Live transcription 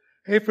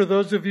Hey, for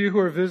those of you who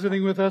are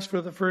visiting with us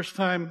for the first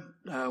time,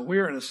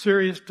 we're in a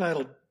series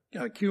titled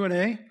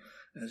Q&A.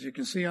 As you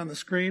can see on the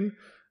screen,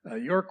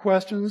 your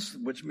questions,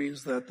 which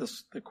means that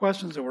the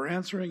questions that we're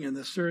answering in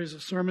this series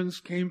of sermons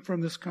came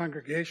from this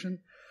congregation.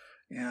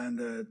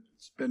 And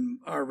it's been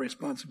our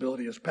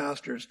responsibility as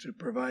pastors to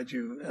provide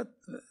you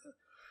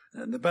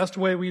in the best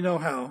way we know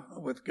how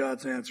with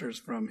God's answers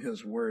from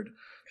His Word.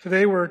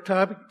 Today we're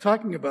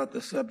talking about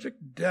the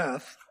subject,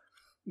 death,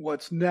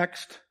 what's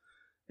next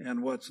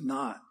and what's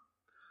not.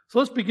 So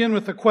let's begin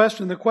with the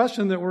question. The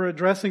question that we're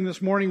addressing this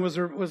morning was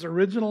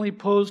originally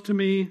posed to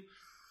me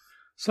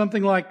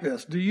something like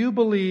this.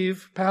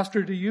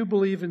 Pastor, do you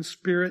believe in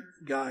spirit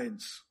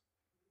guides?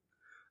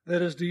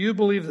 That is, do you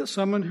believe that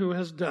someone who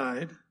has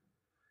died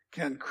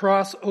can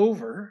cross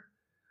over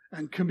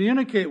and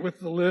communicate with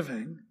the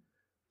living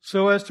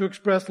so as to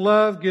express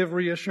love, give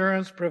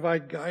reassurance,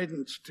 provide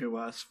guidance to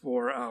us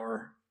for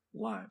our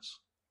lives?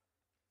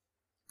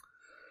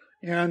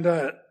 And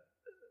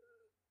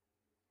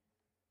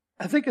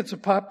I think it's a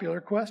popular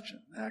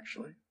question,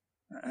 actually.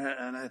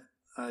 And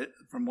I,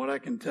 from what I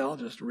can tell,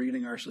 just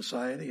reading our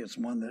society, it's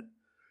one that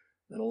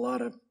a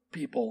lot of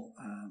people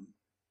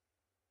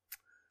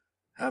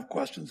have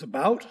questions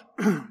about,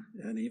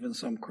 and even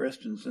some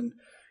Christians. And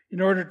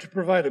in order to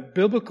provide a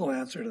biblical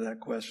answer to that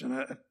question,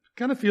 I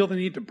kind of feel the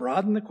need to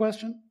broaden the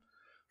question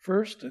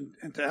first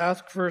and to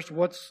ask first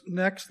what's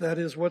next. That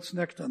is, what's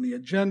next on the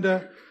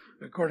agenda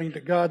according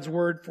to God's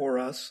Word for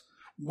us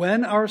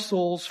when our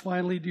souls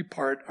finally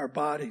depart our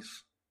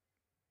bodies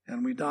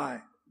and we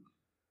die.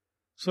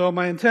 So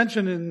my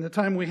intention in the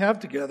time we have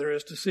together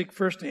is to seek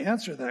first to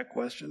answer that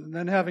question, and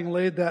then having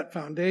laid that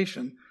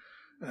foundation,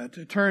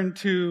 to turn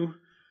to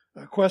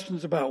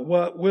questions about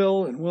what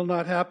will and will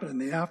not happen in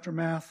the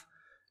aftermath,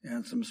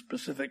 and some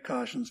specific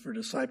cautions for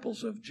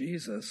disciples of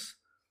Jesus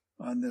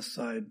on this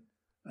side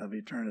of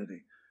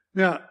eternity.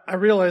 Now, I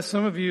realize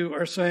some of you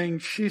are saying,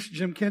 "Sheesh,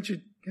 Jim, can't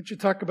you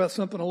talk about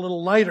something a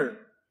little lighter,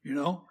 a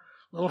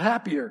little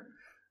happier?"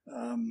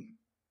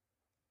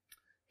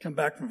 Come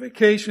back from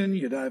vacation,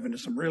 you dive into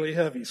some really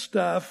heavy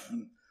stuff,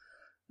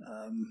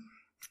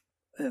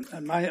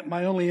 and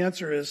my only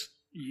answer is,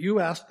 you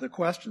asked the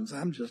questions,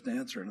 I'm just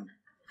answering them.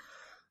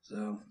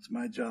 So it's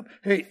my job.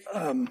 Hey,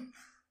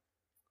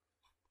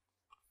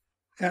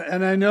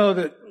 and I know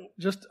that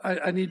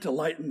I need to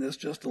lighten this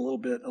just a little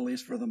bit, at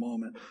least for the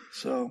moment.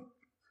 So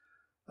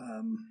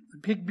I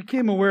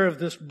became aware of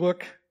this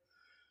book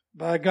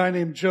by a guy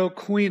named Joe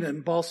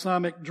Queenan,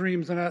 Balsamic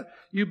Dreams. And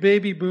you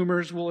baby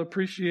boomers will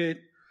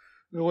appreciate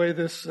the way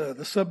this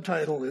the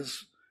subtitle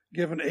is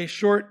given, a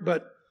short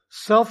but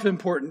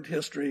self-important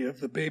history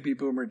of the baby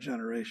boomer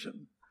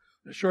generation.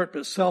 A short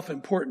but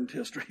self-important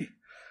history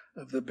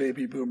of the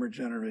baby boomer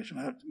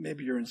generation.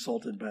 Maybe you're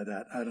insulted by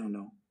that. I don't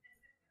know.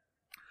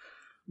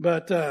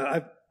 But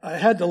I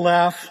had to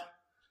laugh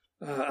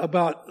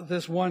about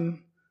this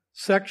one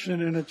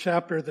section in a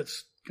chapter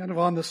that's kind of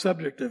on the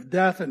subject of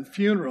death and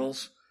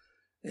funerals.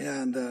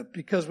 And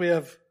because we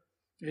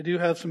do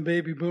have some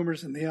baby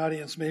boomers in the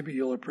audience, maybe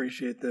you'll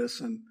appreciate this.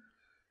 And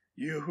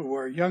you who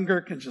are younger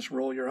can just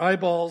roll your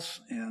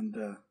eyeballs and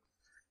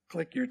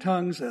click your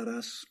tongues at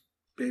us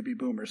baby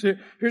boomers.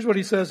 Here's what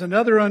he says.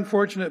 Another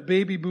unfortunate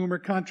baby boomer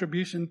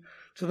contribution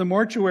to the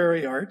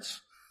mortuary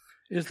arts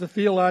is the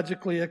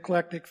theologically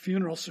eclectic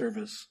funeral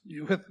service.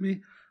 You with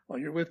me? Well,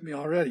 you're with me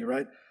already,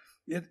 right?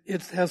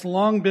 It has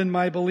long been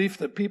my belief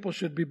that people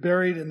should be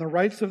buried in the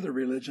rites of the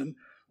religion,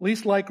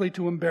 least likely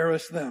to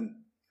embarrass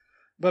them.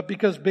 But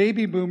because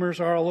baby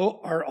boomers are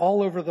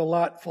all over the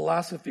lot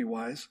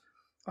philosophy-wise,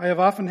 I have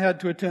often had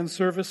to attend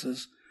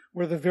services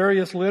where the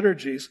various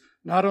liturgies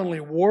not only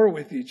war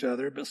with each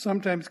other, but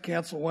sometimes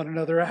cancel one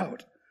another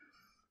out.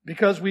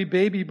 Because we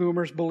baby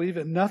boomers believe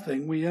in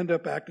nothing, we end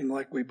up acting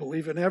like we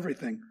believe in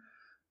everything.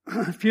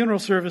 Funeral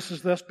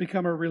services thus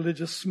become a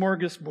religious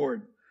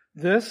smorgasbord.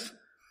 This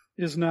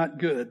is not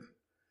good.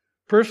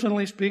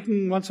 Personally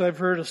speaking, once I've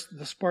heard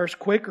the sparse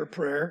Quaker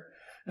prayer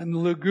and the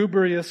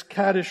lugubrious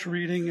Kaddish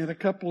reading and a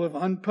couple of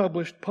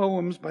unpublished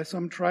poems by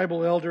some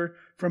tribal elder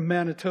from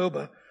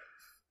Manitoba,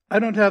 I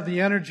don't have the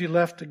energy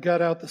left to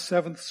gut out the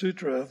 7th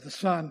Sutra of the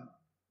sun.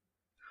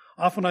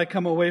 Often I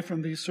come away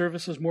from these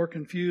services more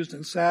confused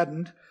and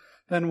saddened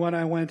than when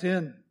I went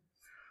in.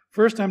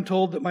 First, I'm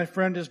told that my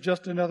friend is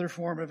just another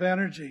form of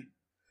energy.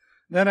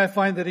 Then I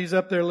find that he's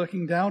up there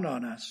looking down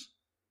on us.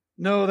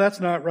 No,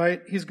 that's not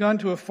right. He's gone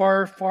to a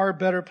far, far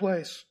better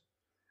place.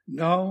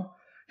 No,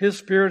 his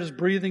spirit is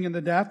breathing in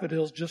the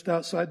daffodils just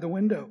outside the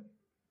window.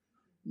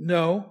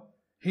 No,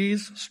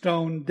 he's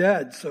stone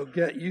dead, so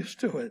get used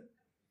to it.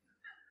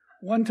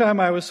 One time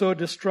I was so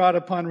distraught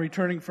upon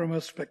returning from a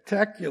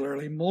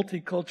spectacularly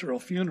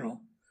multicultural funeral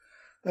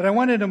that I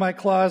went into my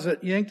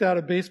closet, yanked out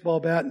a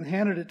baseball bat, and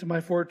handed it to my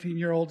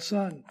 14-year-old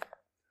son.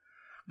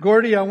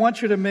 "Gordy, I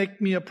want you to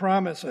make me a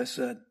promise," I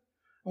said.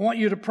 "I want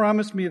you to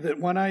promise me that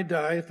when I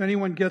die, if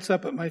anyone gets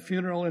up at my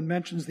funeral and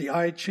mentions the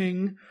I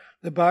Ching,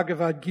 the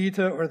Bhagavad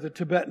Gita, or the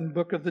Tibetan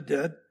Book of the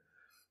Dead,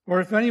 or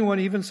if anyone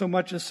even so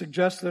much as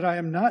suggests that I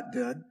am not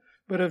dead,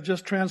 but have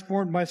just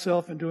transformed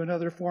myself into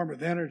another form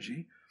of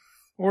energy,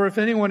 Or if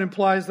anyone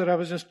implies that I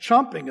was just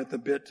chomping at the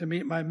bit to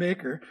meet my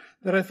Maker,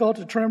 that I felt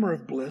a tremor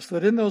of bliss,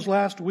 that in those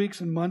last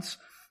weeks and months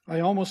I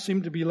almost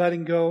seemed to be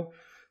letting go,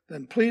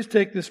 then please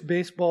take this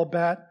baseball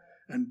bat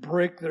and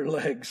break their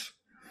legs.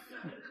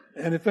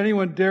 And if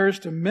anyone dares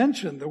to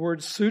mention the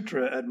word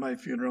sutra at my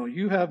funeral,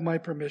 you have my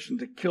permission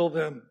to kill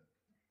them.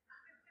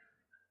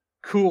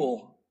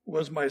 Cool,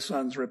 was my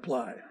son's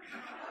reply.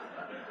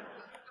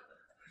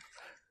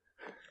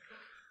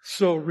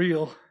 So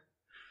real.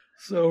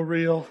 So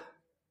real.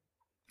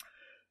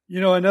 You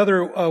know,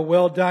 another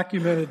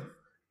well-documented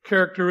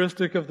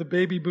characteristic of the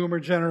baby boomer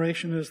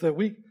generation is that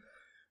we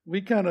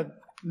kind of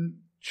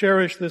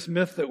cherish this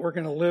myth that we're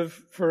going to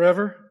live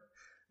forever.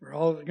 We're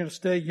all going to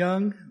stay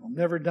young. We'll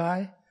never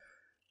die.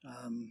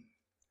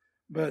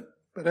 But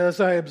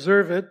as I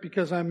observe it,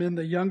 because I'm in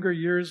the younger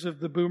years of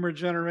the boomer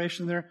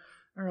generation, there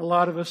are a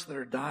lot of us that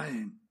are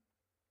dying,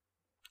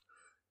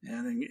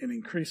 and in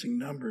increasing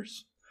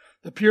numbers.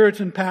 The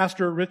Puritan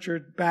pastor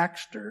Richard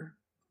Baxter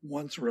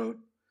once wrote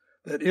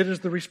that it is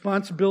the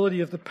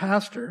responsibility of the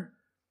pastor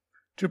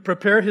to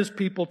prepare his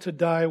people to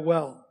die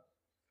well,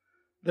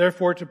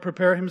 therefore to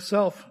prepare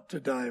himself to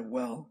die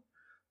well,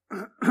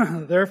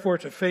 therefore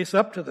to face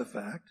up to the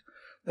fact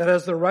that,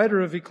 as the writer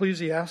of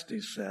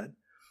Ecclesiastes said,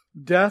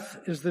 death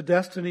is the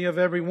destiny of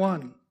every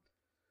one,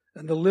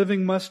 and the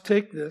living must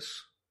take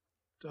this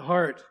to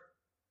heart.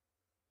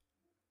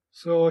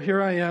 So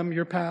here I am,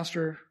 your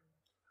pastor,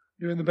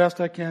 doing the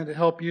best I can to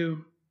help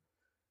you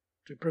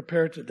to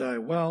prepare to die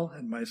well,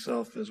 and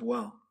myself as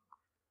well.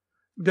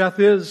 Death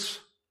is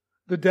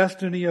the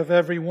destiny of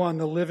everyone.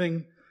 The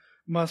living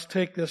must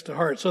take this to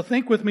heart. So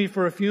think with me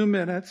for a few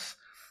minutes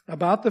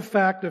about the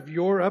fact of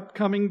your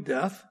upcoming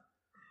death,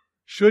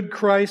 should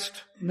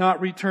Christ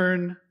not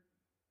return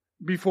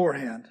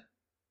beforehand.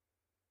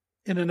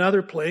 In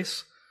another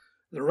place,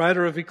 the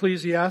writer of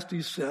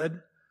Ecclesiastes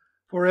said,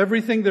 "For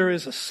everything there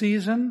is a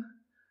season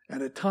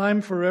and a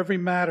time for every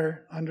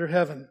matter under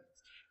heaven,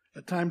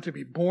 a time to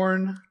be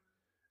born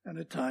and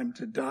a time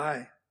to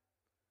die."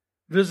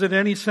 Visit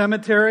any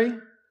cemetery,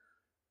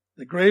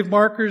 the grave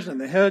markers and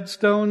the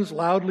headstones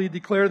loudly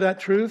declare that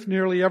truth.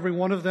 Nearly every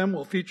one of them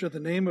will feature the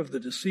name of the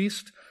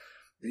deceased,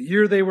 the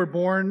year they were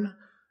born,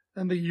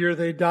 and the year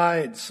they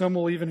died. Some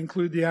will even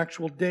include the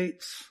actual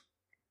dates.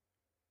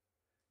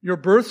 Your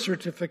birth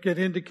certificate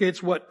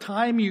indicates what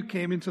time you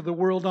came into the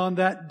world on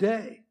that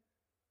day.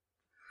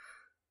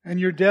 And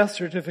your death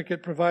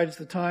certificate provides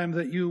the time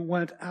that you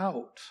went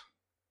out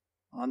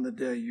on the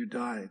day you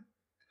died.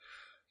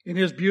 In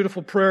his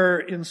beautiful prayer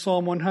in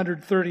Psalm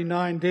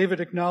 139, David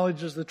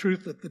acknowledges the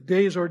truth that the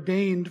days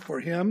ordained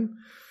for him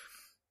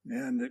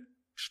and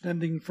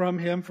extending from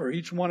him for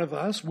each one of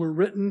us were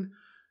written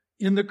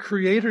in the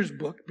Creator's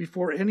book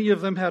before any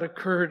of them had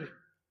occurred.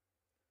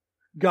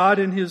 God,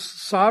 in his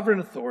sovereign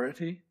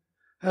authority,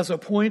 has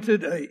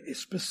appointed a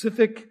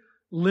specific,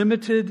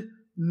 limited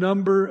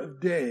number of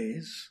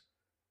days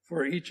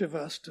for each of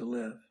us to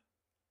live.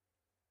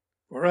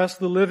 For us,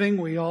 the living,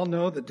 we all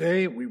know the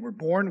day we were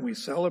born. We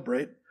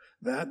celebrate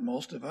that,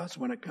 most of us,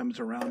 when it comes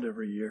around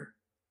every year.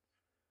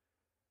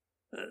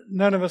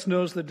 None of us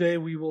knows the day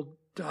we will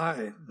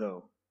die,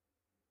 though.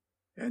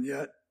 And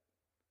yet,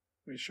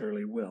 we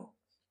surely will.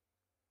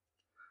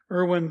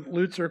 Erwin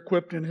Lutzer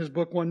quipped in his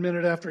book, 1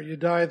 Minute After You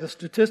Die, the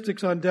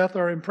statistics on death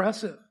are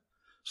impressive.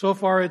 So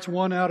far, it's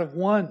 1 out of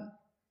 1.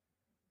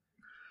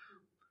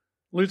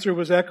 Lutzer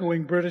was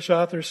echoing British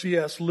author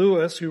C.S.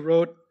 Lewis, who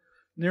wrote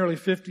nearly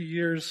 50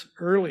 years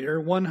earlier,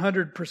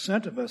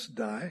 100% of us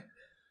die,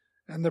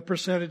 and the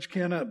percentage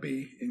cannot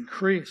be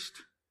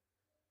increased.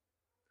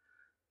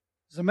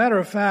 As a matter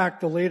of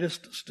fact, the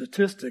latest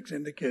statistics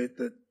indicate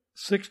that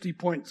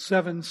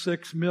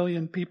 60.76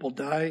 million people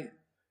die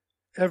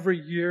every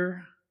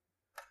year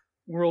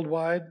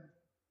worldwide.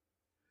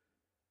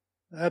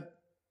 That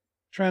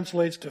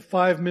translates to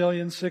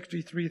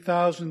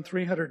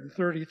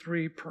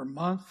 5,063,333 per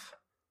month.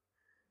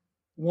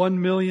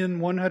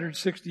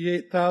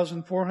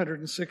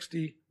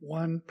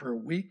 1,168,461 per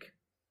week.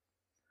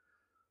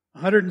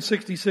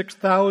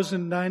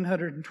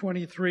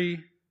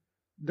 166,923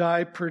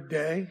 die per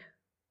day.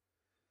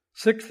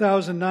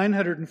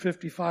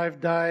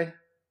 6,955 die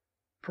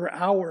per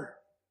hour.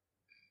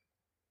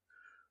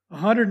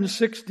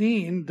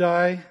 116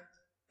 die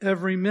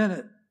every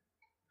minute.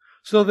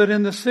 So that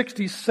in the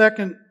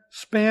 60-second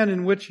span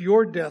in which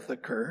your death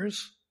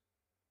occurs,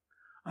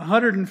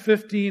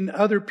 115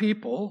 other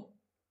people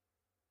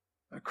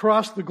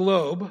across the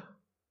globe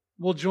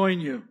will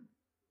join you.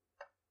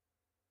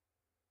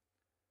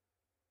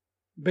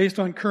 Based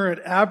on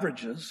current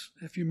averages,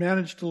 if you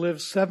manage to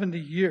live 70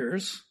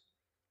 years,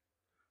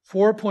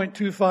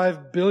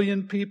 4.25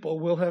 billion people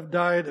will have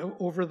died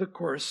over the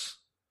course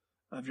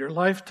of your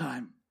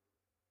lifetime.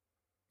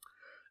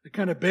 It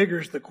kind of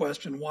beggars the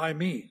question, why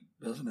me,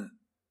 doesn't it?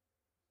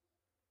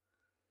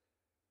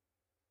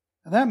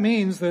 And that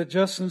means that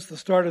just since the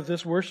start of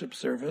this worship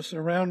service,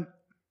 around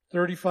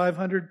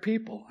 3,500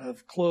 people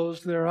have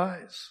closed their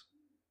eyes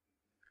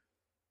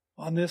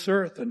on this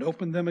earth and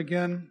opened them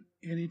again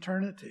in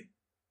eternity.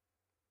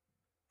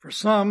 For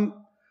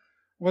some,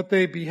 what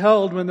they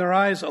beheld when their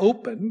eyes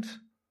opened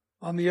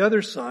on the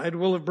other side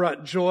will have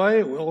brought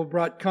joy, will have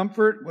brought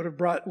comfort, will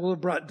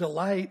have brought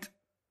delight.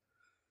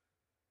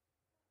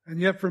 And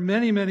yet for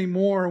many, many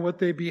more, what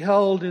they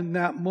beheld in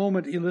that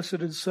moment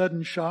elicited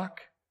sudden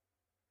shock,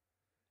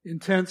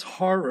 intense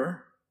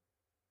horror,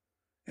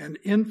 and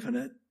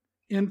infinite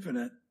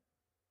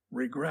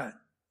regret.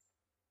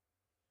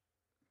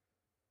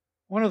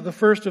 One of the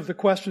first of the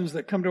questions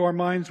that come to our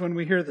minds when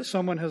we hear that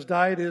someone has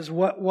died is,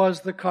 what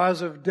was the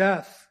cause of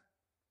death?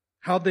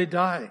 How'd they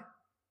die?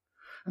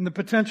 And the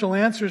potential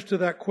answers to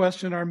that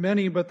question are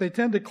many, but they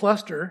tend to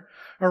cluster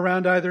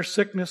around either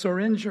sickness or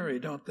injury,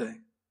 don't they?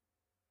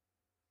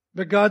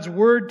 But God's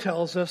Word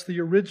tells us the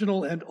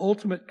original and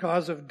ultimate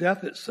cause of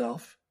death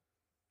itself,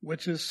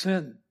 which is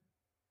sin.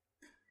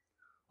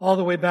 All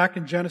the way back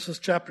in Genesis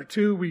chapter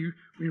 2, we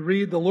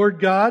read, the Lord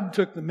God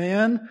took the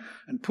man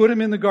and put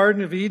him in the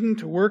Garden of Eden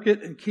to work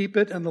it and keep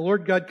it. And the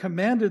Lord God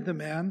commanded the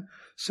man,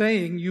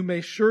 saying, you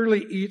may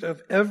surely eat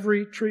of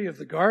every tree of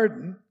the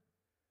garden,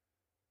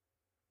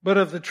 but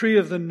of the tree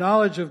of the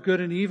knowledge of good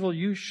and evil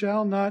you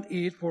shall not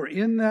eat, for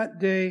in that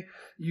day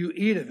you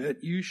eat of it,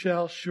 you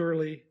shall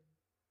surely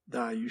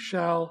die. You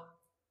shall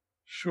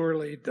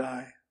surely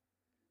die.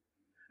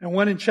 And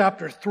when in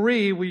chapter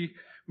 3 we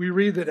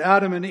read that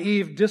Adam and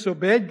Eve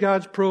disobeyed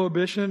God's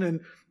prohibition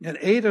and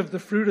ate of the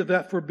fruit of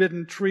that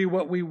forbidden tree,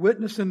 what we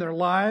witness in their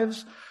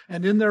lives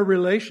and in their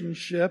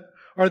relationship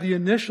are the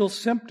initial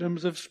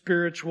symptoms of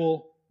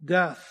spiritual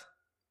death.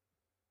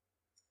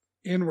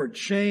 Inward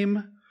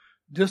shame,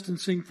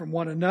 distancing from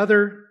one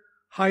another,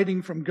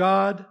 hiding from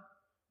God,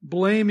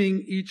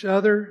 blaming each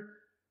other.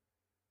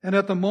 And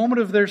at the moment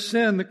of their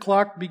sin, the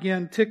clock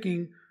began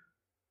ticking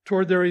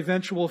toward their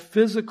eventual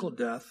physical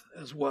death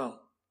as well.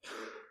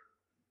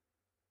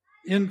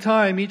 In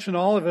time, each and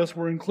all of us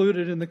were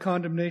included in the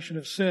condemnation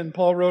of sin.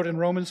 Paul wrote in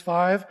Romans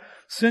 5,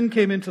 sin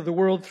came into the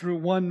world through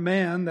one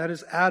man, that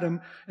is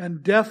Adam,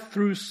 and death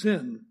through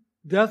sin.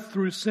 Death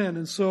through sin.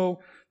 And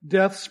so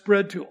death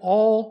spread to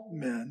all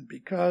men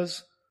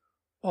because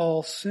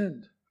all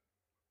sinned.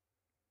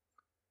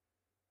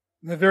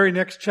 In the very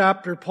next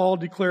chapter, Paul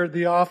declared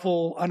the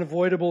awful,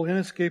 unavoidable,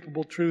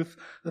 inescapable truth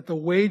that the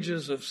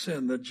wages of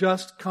sin, the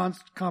just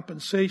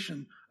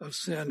compensation of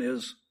sin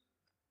is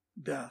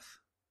death.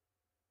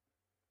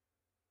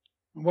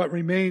 And what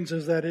remains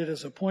is that it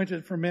is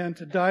appointed for man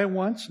to die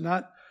once,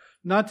 not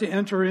to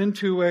enter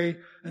into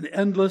an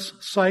endless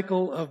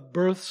cycle of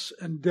births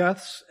and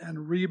deaths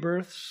and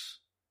rebirths,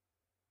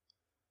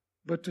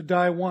 but to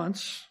die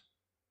once.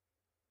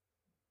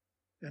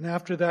 And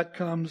after that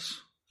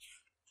comes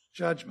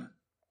judgment.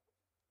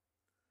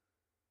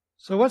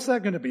 So what's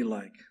that going to be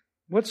like?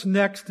 What's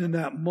next in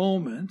that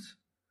moment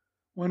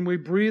when we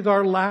breathe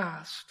our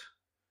last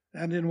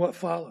and in what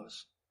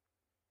follows?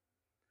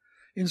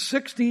 In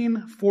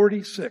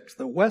 1646,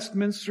 the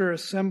Westminster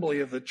Assembly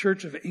of the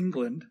Church of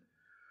England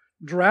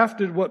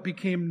drafted what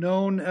became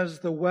known as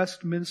the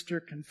Westminster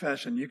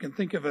Confession. You can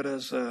think of it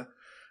as an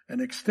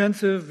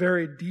extensive,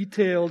 very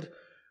detailed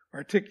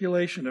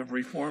articulation of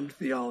Reformed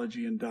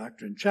theology and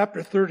doctrine.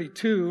 Chapter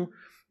 32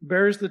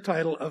 bears the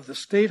title of the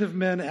state of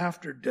men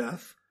after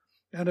death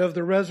and of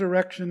the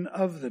resurrection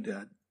of the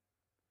dead.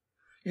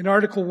 In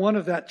Article 1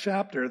 of that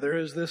chapter, there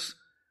is this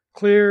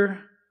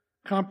clear,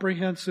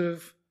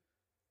 comprehensive,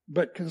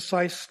 but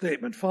concise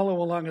statement.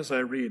 Follow along as I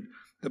read.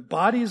 The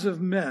bodies of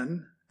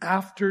men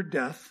after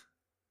death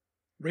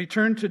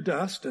return to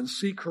dust and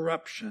see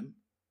corruption,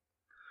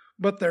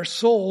 but their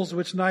souls,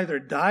 which neither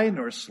die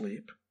nor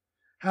sleep,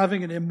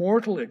 having an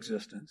immortal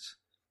existence,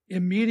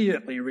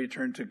 immediately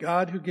return to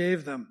God who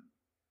gave them.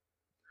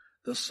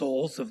 The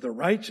souls of the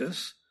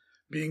righteous,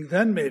 being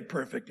then made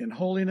perfect in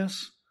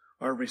holiness,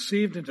 are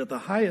received into the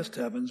highest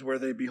heavens, where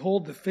they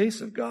behold the face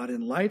of God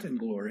in light and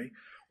glory,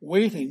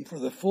 waiting for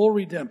the full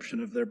redemption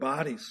of their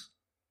bodies.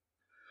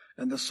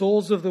 And the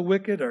souls of the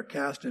wicked are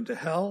cast into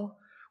hell,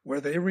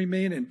 where they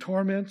remain in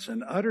torments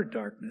and utter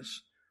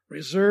darkness,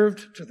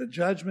 reserved to the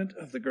judgment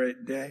of the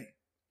great day.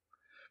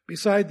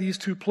 Beside these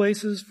two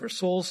places, for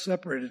souls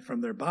separated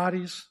from their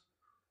bodies,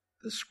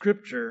 the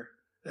Scripture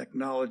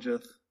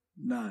acknowledgeth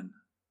none.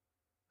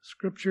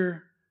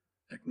 Scripture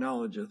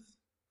acknowledgeth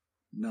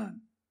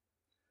none.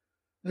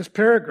 This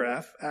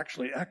paragraph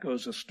actually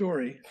echoes a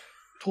story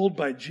told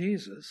by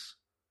Jesus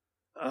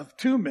of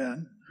two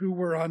men who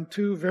were on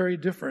two very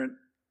different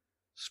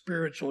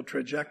spiritual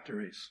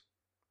trajectories.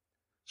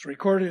 It's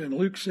recorded in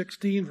Luke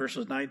 16,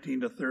 verses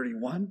 19 to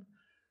 31.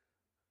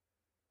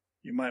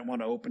 You might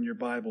want to open your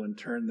Bible and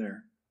turn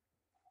there.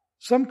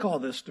 Some call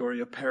this story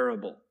a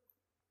parable.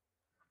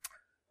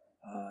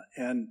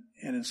 And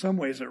in some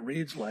ways it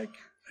reads like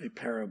a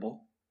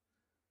parable.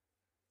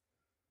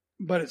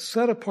 But it's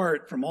set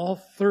apart from all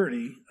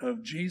 30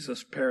 of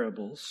Jesus'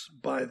 parables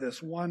by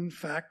this one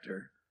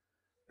factor,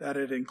 that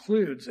it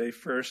includes a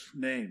first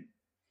name.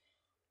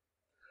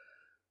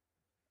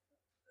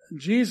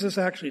 Jesus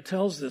actually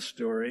tells this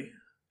story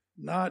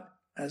not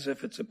as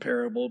if it's a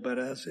parable, but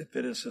as if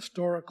it is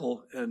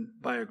historical and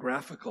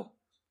biographical.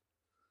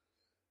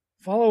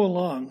 Follow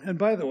along. And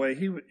by the way,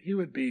 he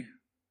would be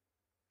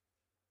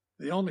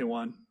the only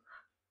one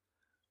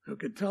who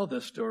could tell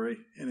this story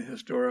in a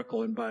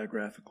historical and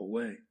biographical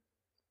way.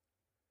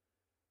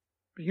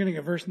 Beginning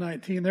of verse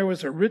 19, there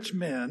was a rich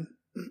man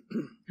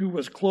who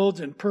was clothed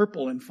in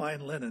purple and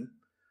fine linen,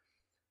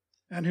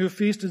 and who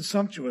feasted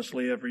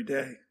sumptuously every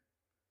day.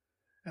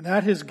 And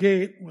at his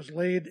gate was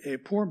laid a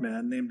poor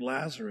man named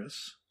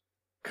Lazarus,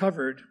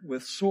 covered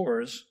with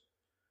sores,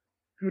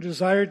 who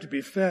desired to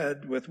be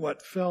fed with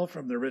what fell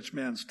from the rich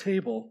man's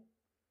table.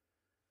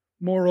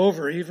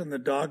 Moreover, even the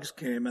dogs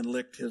came and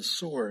licked his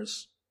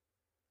sores.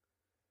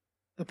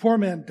 The poor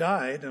man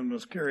died and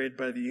was carried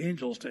by the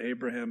angels to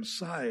Abraham's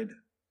side.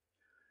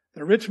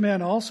 The rich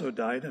man also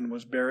died and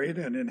was buried,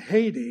 and in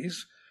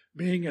Hades,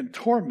 being in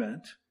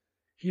torment,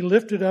 he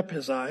lifted up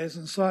his eyes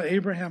and saw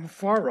Abraham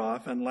far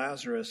off and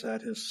Lazarus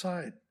at his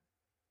side.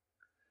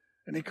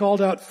 And he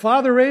called out,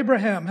 "Father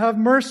Abraham, have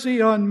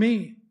mercy on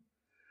me,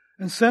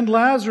 and send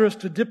Lazarus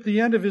to dip the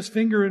end of his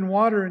finger in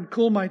water and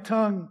cool my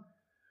tongue,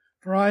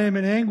 for I am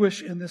in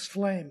anguish in this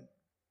flame."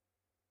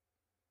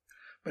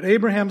 But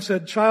Abraham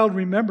said, "Child,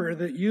 remember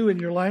that you in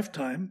your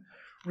lifetime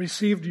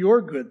received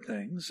your good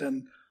things,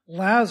 and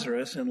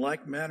Lazarus in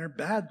like manner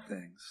bad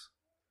things.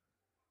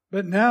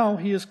 But now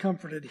he is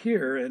comforted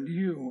here, and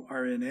you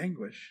are in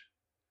anguish.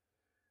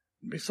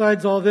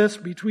 Besides all this,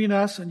 between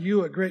us and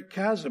you a great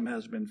chasm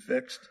has been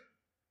fixed,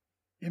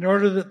 in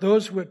order that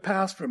those who would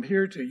pass from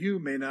here to you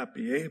may not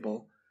be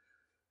able,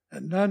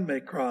 and none may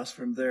cross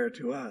from there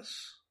to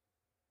us."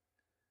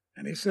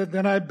 And he said,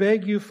 "Then I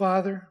beg you,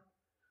 Father,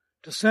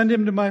 to send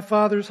him to my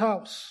father's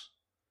house,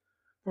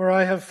 for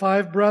I have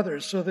 5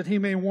 brothers, so that he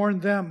may warn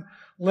them,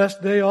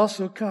 lest they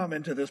also come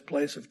into this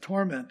place of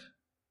torment."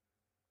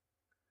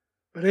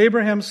 But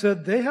Abraham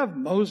said, "They have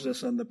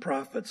Moses and the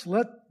prophets.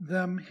 Let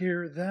them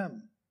hear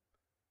them."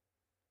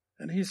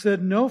 And he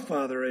said, "No,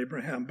 Father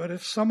Abraham, but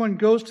if someone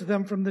goes to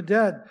them from the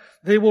dead,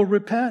 they will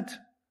repent."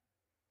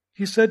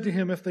 He said to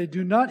him, "If they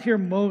do not hear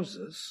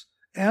Moses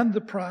and the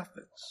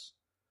prophets,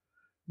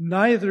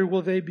 neither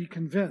will they be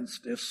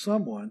convinced if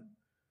someone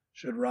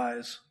should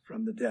rise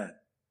from the dead."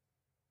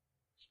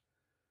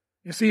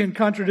 You see, in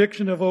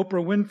contradiction of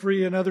Oprah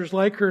Winfrey and others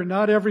like her,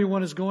 not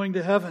everyone is going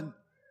to heaven.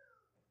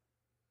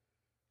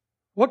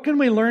 What can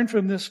we learn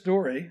from this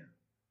story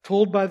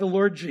told by the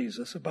Lord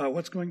Jesus about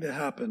what's going to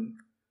happen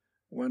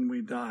when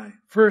we die?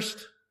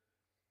 First,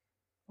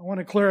 I want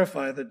to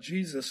clarify that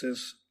Jesus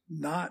is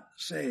not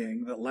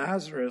saying that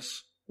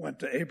Lazarus went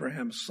to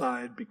Abraham's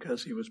side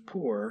because he was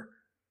poor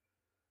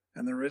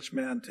and the rich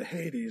man to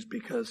Hades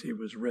because he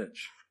was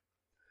rich.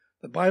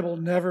 The Bible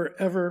never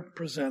ever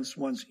presents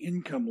one's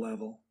income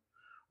level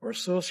or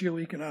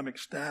socioeconomic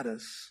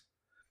status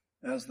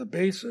as the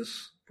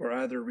basis for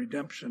either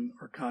redemption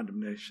or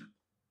condemnation.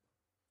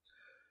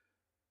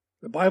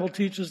 The Bible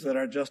teaches that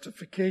our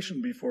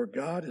justification before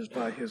God is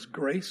by His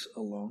grace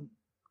alone,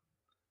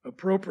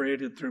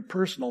 appropriated through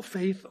personal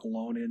faith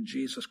alone in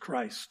Jesus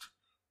Christ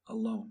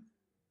alone.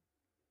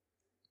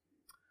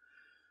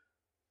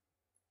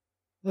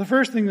 The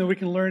first thing that we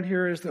can learn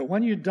here is that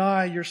when you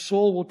die, your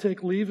soul will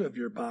take leave of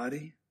your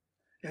body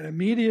and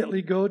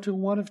immediately go to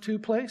one of 2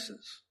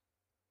 places,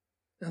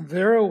 and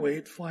there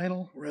await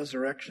final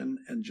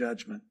resurrection and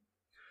judgment.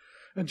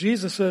 And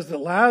Jesus says that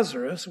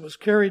Lazarus was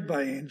carried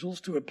by angels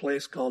to a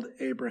place called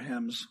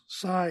Abraham's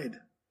side.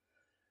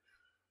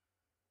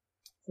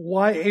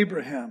 Why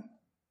Abraham?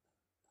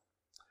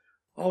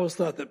 Always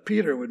thought that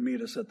Peter would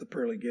meet us at the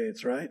pearly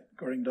gates, right?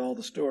 According to all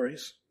the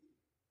stories.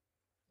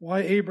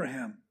 Why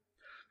Abraham?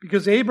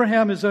 Because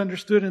Abraham is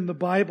understood in the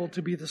Bible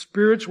to be the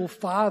spiritual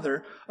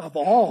father of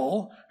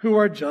all who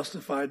are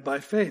justified by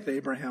faith.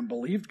 Abraham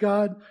believed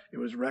God. It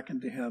was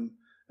reckoned to him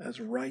as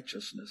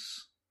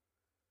righteousness.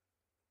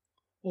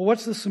 Well,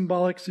 what's the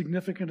symbolic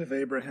significance of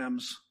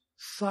Abraham's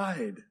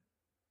side?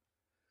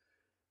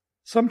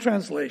 Some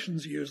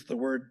translations use the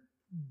word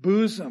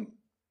bosom.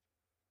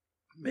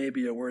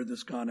 Maybe a word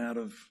that's gone out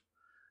of,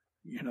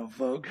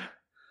 vogue.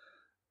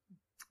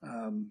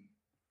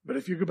 But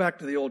if you go back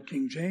to the old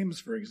King James,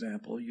 for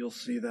example, you'll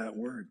see that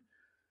word.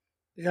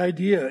 The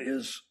idea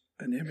is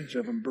an image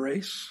of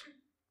embrace,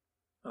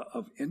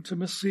 of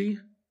intimacy,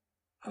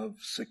 of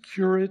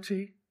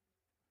security.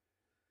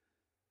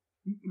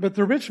 But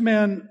the rich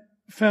man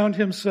found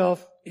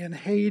himself in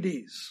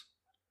Hades.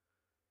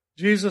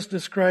 Jesus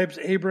describes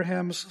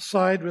Abraham's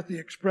side with the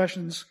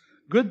expressions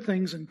good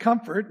things and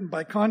comfort, and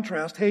by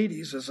contrast,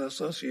 Hades is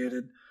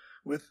associated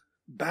with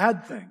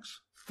bad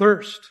things: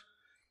 thirst,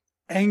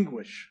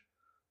 anguish,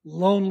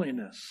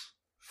 loneliness,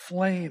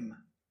 flame.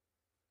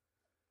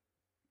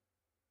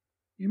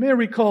 You may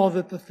recall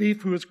that the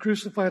thief who was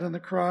crucified on the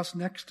cross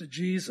next to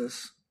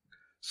Jesus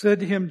said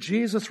to him,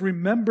 "Jesus,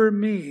 remember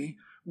me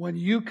when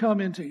you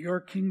come into your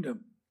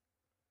kingdom."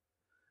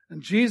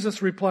 And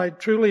Jesus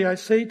replied, "Truly I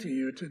say to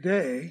you,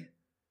 today,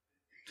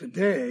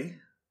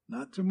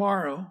 not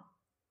tomorrow,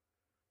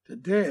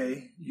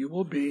 today you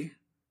will be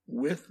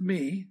with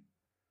me,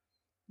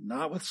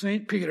 not with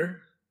St.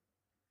 Peter,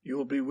 you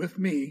will be with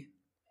me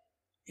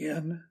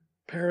in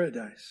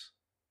paradise."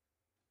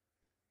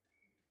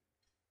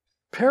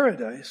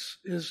 Paradise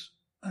is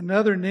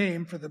another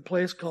name for the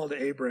place called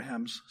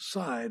Abraham's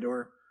side,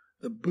 or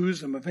the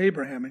bosom of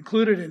Abraham.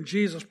 Included in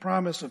Jesus'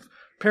 promise of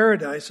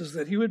paradise is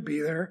that he would be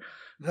there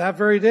that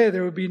very day.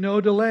 There would be no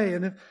delay.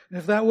 And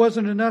if that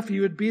wasn't enough, he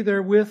would be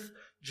there with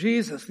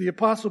Jesus. The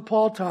Apostle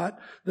Paul taught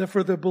that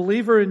for the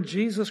believer in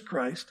Jesus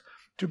Christ,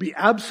 to be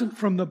absent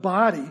from the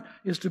body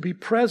is to be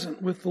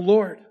present with the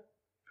Lord.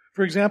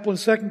 For example, in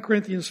 2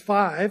 Corinthians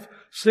 5,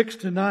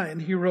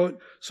 6-9, he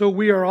wrote, "So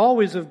we are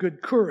always of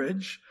good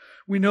courage.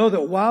 We know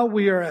that while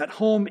we are at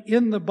home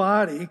in the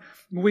body,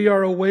 we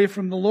are away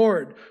from the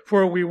Lord.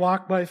 For we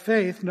walk by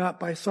faith, not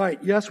by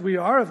sight." Yes, we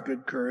are of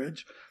good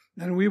courage,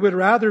 and we would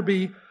rather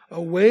be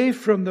away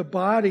from the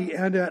body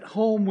and at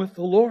home with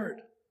the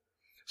Lord.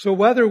 So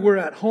whether we're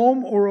at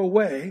home or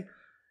away,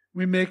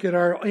 we make it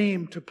our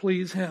aim to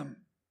please Him.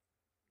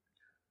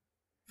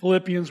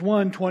 Philippians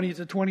 1,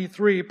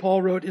 20-23,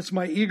 Paul wrote, "It's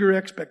my eager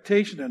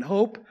expectation and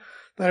hope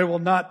that I will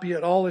not be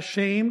at all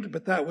ashamed,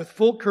 but that with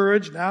full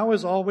courage, now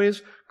as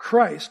always,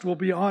 Christ will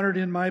be honored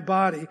in my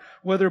body,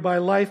 whether by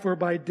life or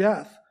by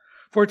death.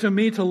 For to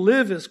me to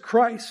live is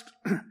Christ,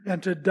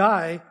 and to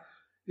die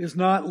is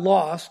not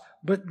loss,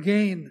 but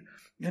gain.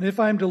 And if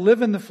I'm to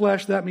live in the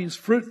flesh, that means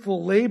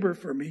fruitful labor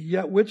for me.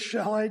 Yet which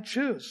shall I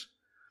choose?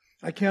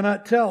 I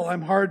cannot tell.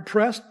 I'm hard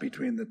pressed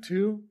between the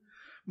two.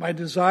 My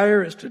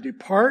desire is to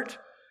depart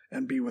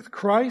and be with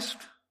Christ,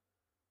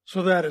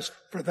 for that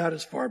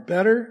is far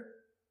better."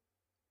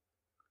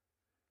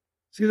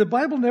 See, the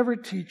Bible never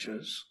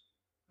teaches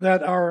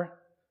that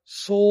our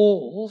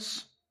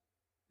souls,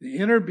 the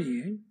inner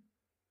being,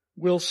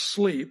 will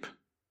sleep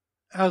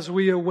as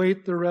we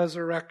await the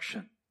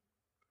resurrection.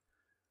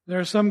 There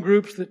are some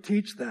groups that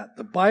teach that.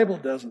 The Bible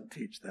doesn't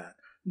teach that.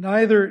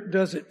 Neither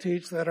does it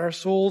teach that our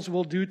souls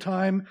will do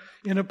time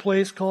in a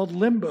place called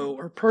limbo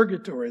or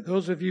purgatory.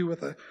 Those of you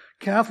with a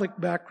Catholic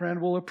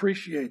background will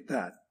appreciate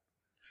that.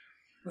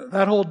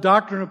 That whole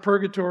doctrine of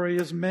purgatory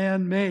is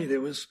man-made. It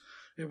was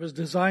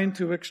designed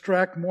to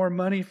extract more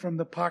money from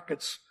the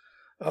pockets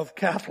of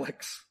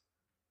Catholics.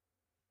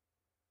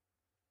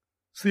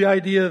 It's the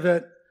idea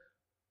that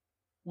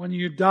when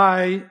you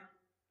die,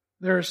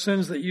 there are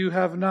sins that you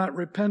have not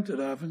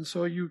repented of, and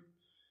so you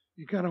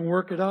kind of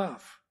work it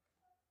off.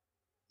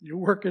 You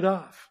work it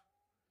off.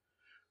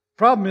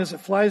 Problem is, it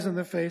flies in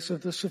the face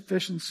of the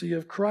sufficiency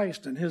of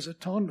Christ and His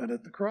atonement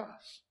at the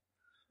cross.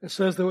 It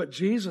says that what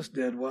Jesus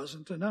did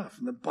wasn't enough,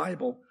 and the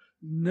Bible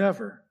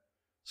never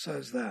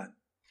says that.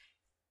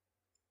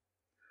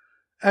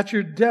 At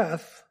your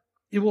death,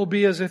 it will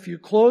be as if you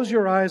close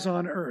your eyes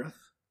on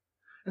earth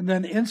and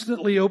then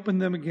instantly open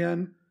them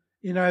again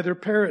in either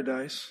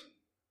paradise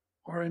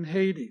or in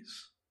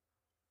Hades.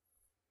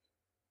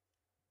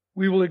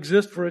 We will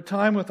exist for a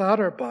time without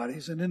our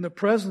bodies, and in the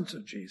presence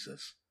of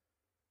Jesus,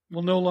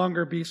 will no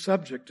longer be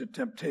subject to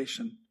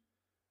temptation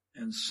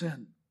and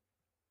sin.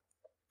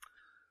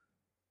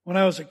 When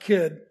I was a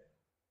kid,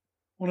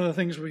 one of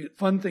the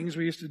fun things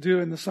we used to do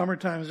in the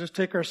summertime is just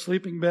take our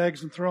sleeping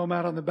bags and throw them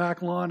out on the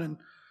back lawn, and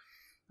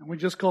we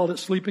just called it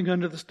sleeping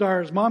under the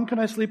stars. "Mom, can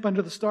I sleep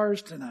under the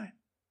stars tonight?"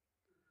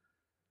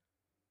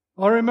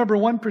 Well, I remember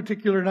one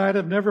particular night,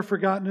 I've never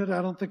forgotten it,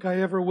 I don't think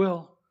I ever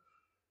will,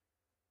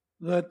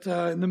 that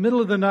in the middle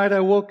of the night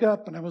I woke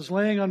up and I was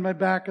laying on my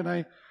back and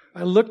I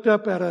looked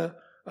up at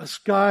a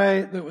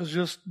sky that was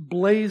just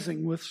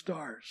blazing with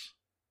stars.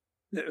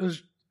 It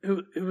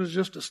was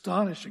just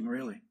astonishing,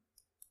 really.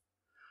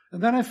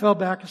 And then I fell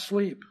back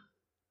asleep.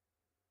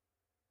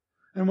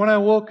 And when I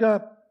woke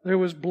up, there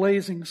was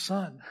blazing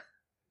sun.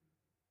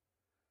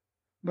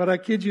 But I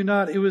kid you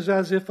not, it was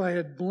as if I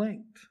had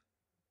blinked.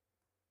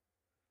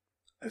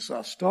 I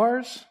saw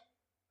stars.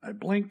 I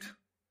blinked.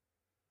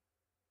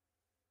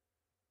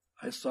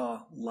 I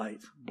saw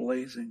light,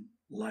 blazing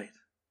light.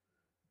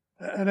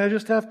 And I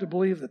just have to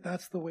believe that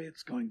that's the way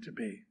it's going to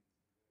be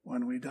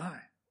when we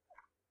die.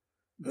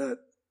 That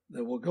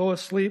we'll go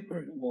asleep,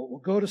 or we'll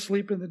go to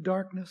sleep in the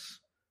darkness,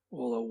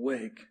 we'll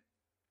awake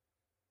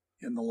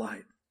in the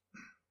light.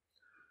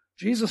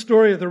 Jesus'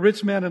 story of the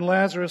rich man and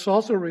Lazarus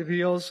also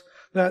reveals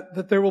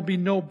that there will be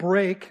no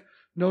break,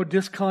 no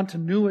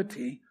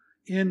discontinuity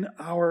in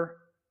our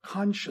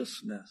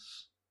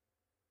consciousness.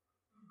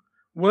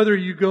 Whether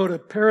you go to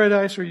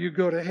paradise or you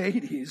go to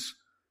Hades,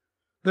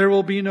 there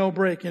will be no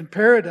break. In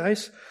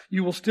paradise,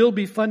 you will still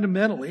be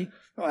fundamentally,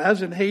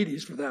 as in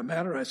Hades for that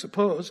matter, I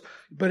suppose,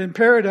 but in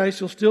paradise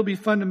you'll still be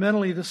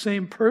fundamentally the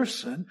same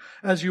person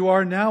as you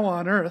are now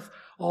on earth,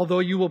 although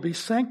you will be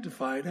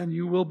sanctified and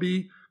you will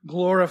be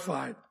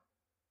glorified.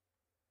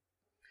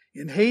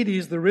 In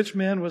Hades, the rich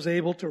man was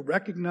able to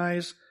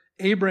recognize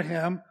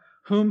Abraham,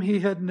 whom he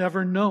had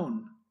never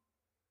known,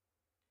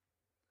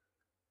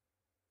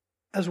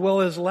 as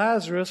well as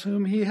Lazarus,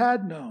 whom he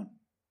had known.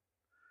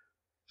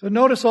 So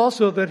notice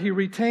also that he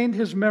retained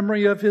his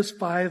memory of his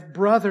 5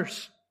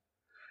 brothers.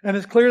 And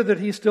it's clear that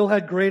he still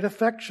had great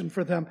affection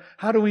for them.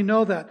 How do we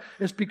know that?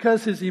 It's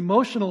because his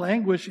emotional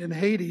anguish in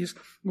Hades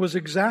was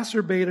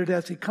exacerbated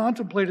as he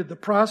contemplated the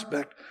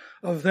prospect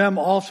of them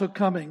also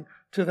coming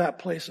to that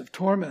place of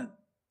torment.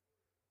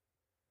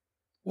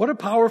 What a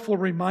powerful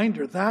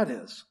reminder that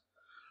is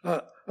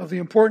of the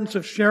importance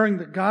of sharing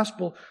the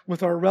gospel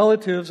with our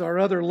relatives, our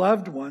other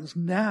loved ones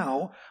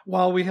now,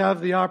 while we have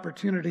the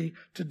opportunity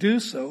to do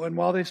so and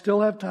while they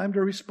still have time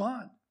to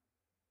respond.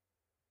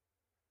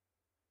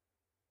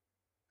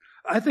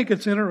 I think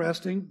it's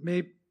interesting,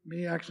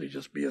 may actually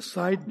just be a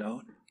side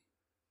note,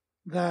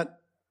 that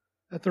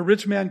the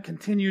rich man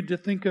continued to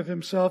think of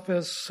himself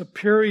as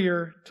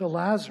superior to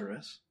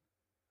Lazarus,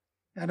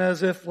 and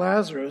as if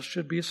Lazarus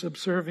should be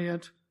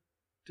subservient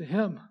to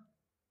him.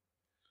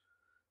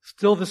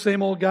 Still the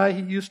same old guy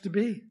he used to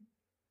be.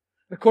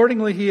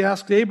 Accordingly, he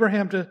asked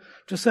Abraham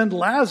to send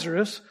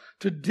Lazarus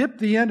to dip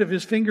the end of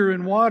his finger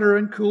in water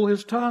and cool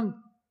his tongue,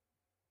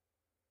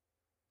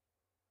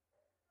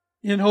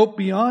 in hope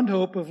beyond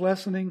hope of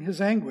lessening his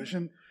anguish.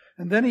 And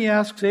then he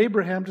asks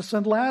Abraham to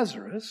send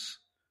Lazarus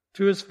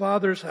to his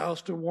father's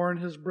house to warn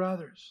his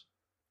brothers.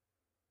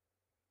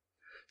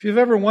 If you've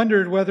ever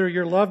wondered whether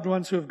your loved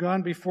ones who have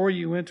gone before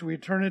you into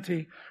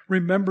eternity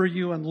remember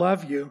you and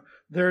love you,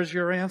 there's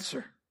your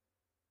answer.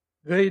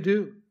 They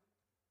do.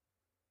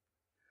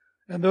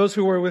 And those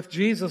who are with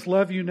Jesus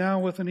love you now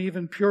with an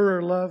even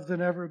purer love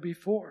than ever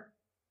before.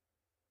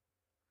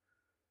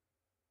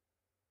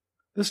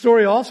 The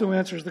story also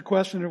answers the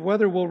question of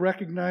whether we'll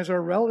recognize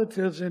our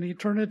relatives in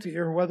eternity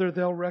or whether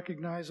they'll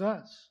recognize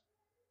us.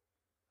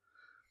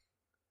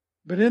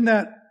 But in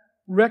that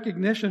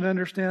recognition,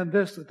 understand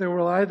this, that there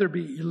will either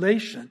be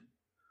elation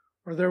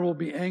or there will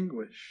be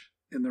anguish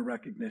in the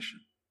recognition.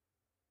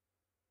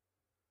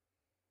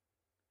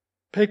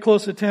 Pay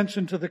close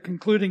attention to the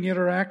concluding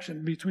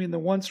interaction between the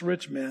once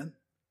rich man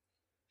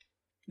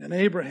and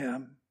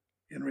Abraham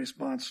in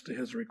response to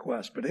his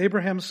request. But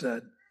Abraham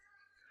said,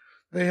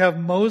 "They have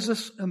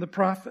Moses and the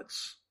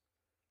prophets.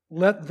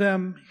 Let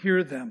them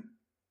hear them."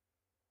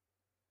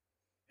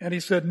 And he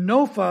said,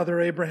 "No, Father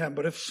Abraham,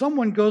 but if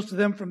someone goes to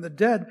them from the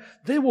dead,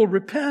 they will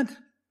repent."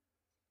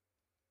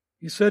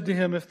 He said to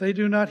him, "If they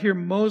do not hear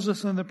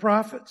Moses and the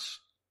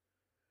prophets,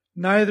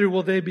 neither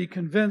will they be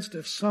convinced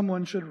if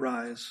someone should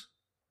rise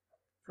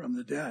from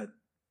the dead."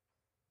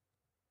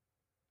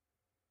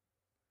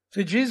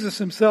 See, Jesus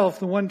himself,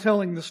 the one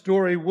telling the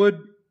story,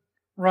 would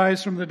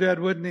rise from the dead,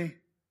 wouldn't he?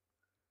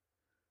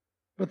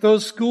 But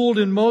those schooled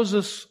in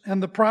Moses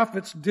and the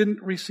prophets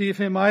didn't receive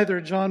him either.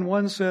 John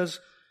 1 says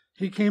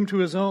he came to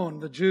his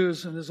own, the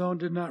Jews, and his own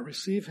did not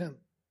receive him.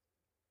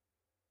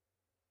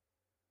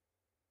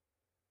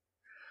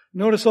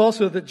 Notice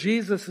also that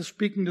Jesus is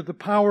speaking to the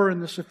power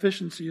and the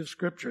sufficiency of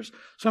Scriptures.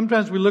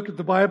 Sometimes we look at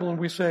the Bible and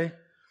we say,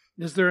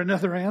 is there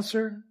another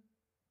answer?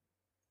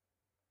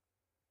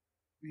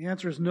 The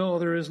answer is no,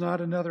 there is not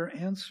another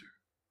answer.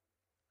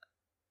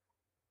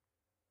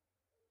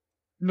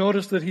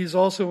 Notice that he's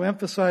also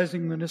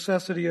emphasizing the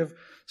necessity of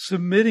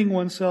submitting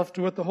oneself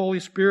to what the Holy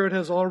Spirit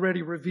has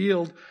already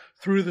revealed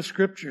through the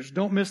Scriptures.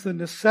 Don't miss the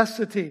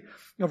necessity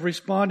of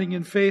responding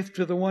in faith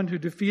to the one who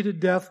defeated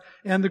death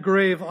and the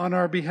grave on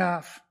our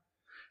behalf.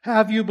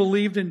 Have you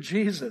believed in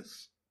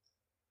Jesus?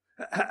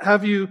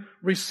 Have you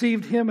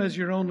received him as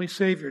your only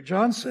Savior?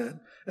 John said,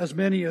 as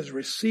many as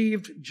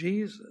received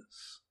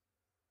Jesus,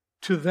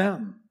 to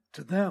them,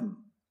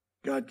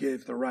 God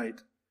gave the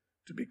right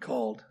to be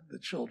called the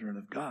children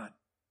of God.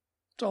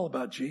 It's all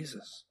about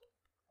Jesus.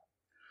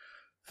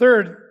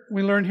 Third,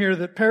 we learn here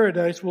that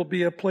paradise will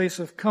be a place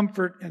of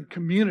comfort and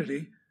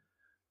community,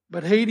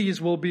 but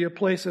Hades will be a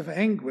place of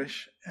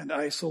anguish and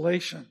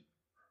isolation.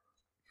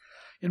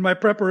 In my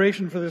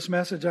preparation for this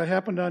message, I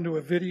happened onto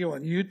a video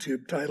on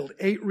YouTube titled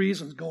 8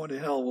 Reasons Going to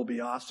Hell Will Be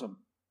Awesome.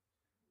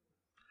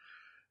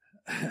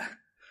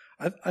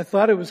 I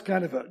thought it was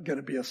kind of going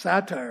to be a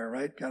satire,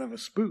 right? Kind of a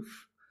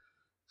spoof.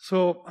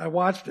 So I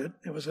watched it.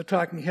 It was a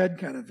talking head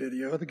kind of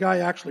video. The guy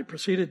actually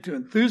proceeded to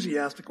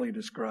enthusiastically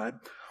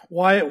describe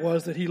why it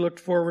was that he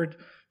looked forward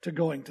to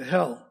going to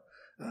hell.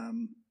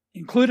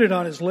 Included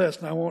on his list,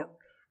 and I won't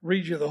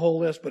read you the whole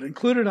list, but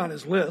included on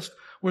his list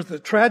was the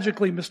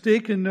tragically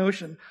mistaken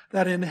notion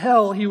that in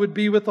hell he would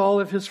be with all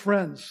of his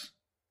friends.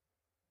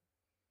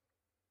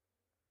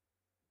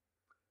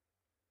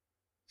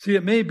 See,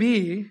 it may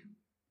be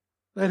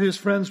that his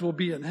friends will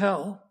be in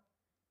hell,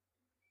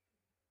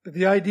 but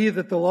the idea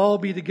that they'll all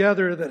be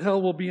together, that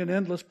hell will be an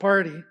endless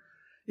party,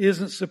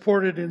 isn't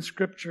supported in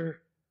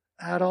Scripture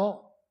at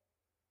all.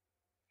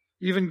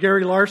 Even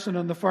Gary Larson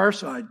on the far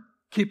side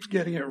keeps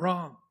getting it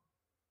wrong.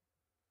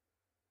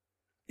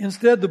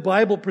 Instead, the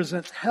Bible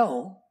presents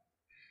hell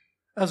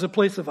as a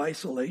place of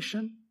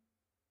isolation,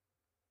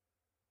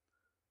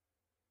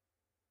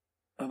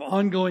 of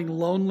ongoing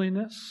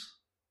loneliness,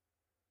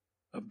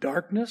 of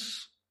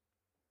darkness,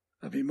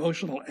 of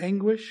emotional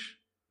anguish,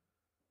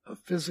 of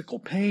physical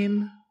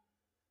pain,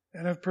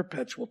 and of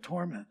perpetual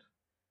torment.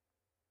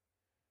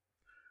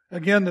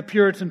 Again, the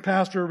Puritan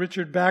pastor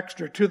Richard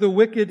Baxter, "To the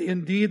wicked,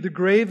 indeed, the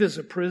grave is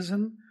a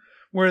prison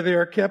where they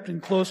are kept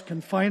in close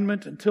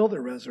confinement until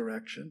the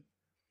resurrection.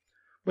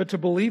 But to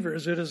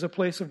believers, it is a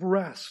place of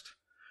rest,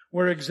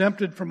 where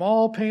exempted from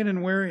all pain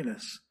and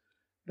weariness,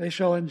 they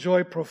shall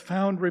enjoy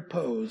profound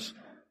repose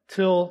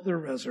till the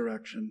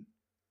resurrection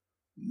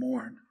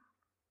morn."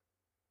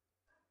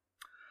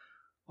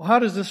 Well, how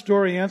does this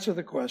story answer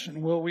the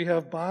question, will we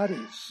have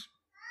bodies?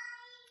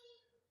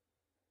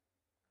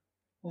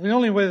 Well, the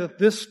only way that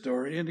this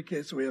story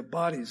indicates we have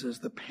bodies is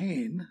the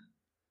pain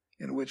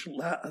in which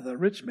the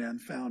rich man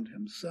found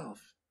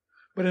himself.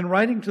 But in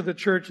writing to the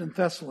church in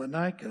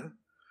Thessalonica,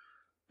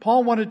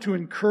 Paul wanted to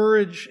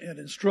encourage and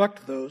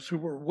instruct those who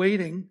were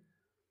waiting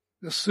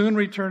the soon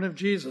return of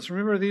Jesus.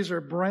 Remember, these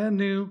are brand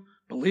new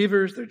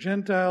believers. They're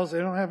Gentiles. They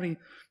don't have any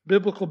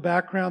biblical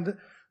background.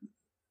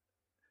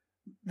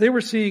 They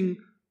were seeing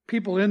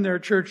people in their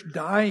church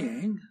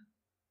dying,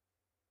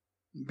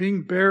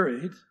 being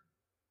buried.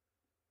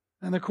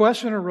 And the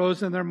question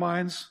arose in their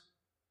minds,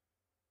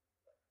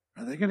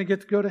 are they going to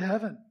get to go to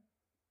heaven?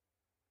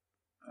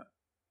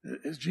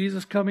 Is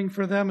Jesus coming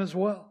for them as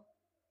well?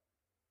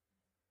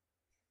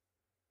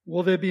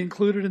 Will they be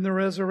included in the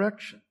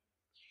resurrection?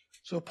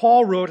 So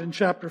Paul wrote in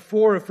chapter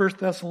 4 of 1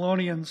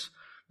 Thessalonians,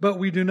 but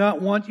we do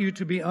not want you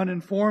to be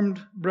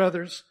uninformed,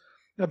 brothers,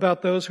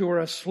 about those who are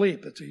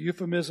asleep. It's a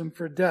euphemism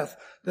for death,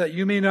 that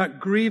you may not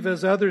grieve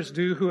as others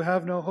do who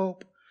have no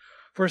hope.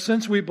 For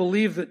since we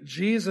believe that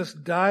Jesus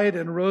died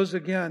and rose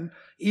again,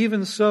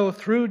 even so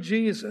through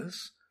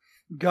Jesus,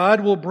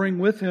 God will bring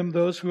with him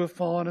those who have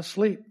fallen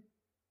asleep.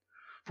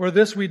 For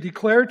this we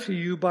declare to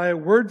you by a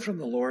word from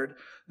the Lord,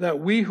 that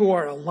we who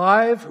are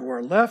alive, who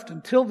are left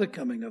until the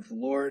coming of the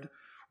Lord,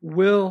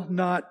 will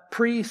not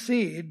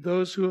precede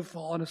those who have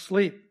fallen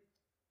asleep.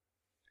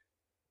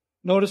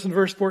 Notice in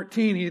verse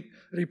 14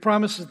 that he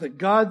promises that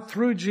God,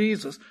 through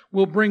Jesus,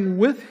 will bring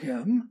with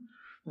him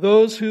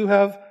those who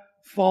have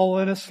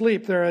fallen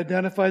asleep. They're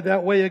identified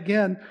that way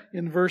again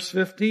in verse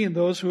 15,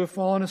 those who have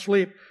fallen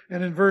asleep.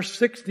 And in verse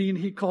 16,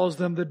 he calls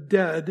them the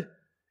dead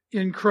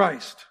in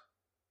Christ.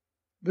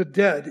 The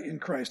dead in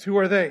Christ. Who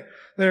are they?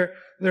 They're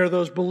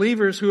those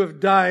believers who have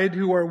died,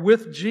 who are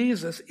with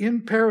Jesus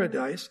in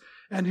paradise,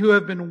 and who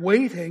have been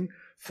waiting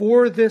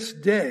for this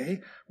day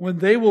when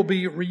they will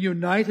be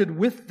reunited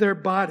with their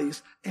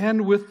bodies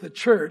and with the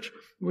church,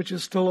 which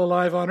is still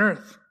alive on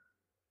earth.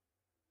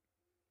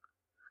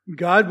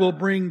 God will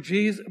bring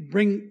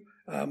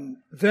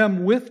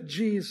them with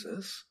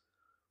Jesus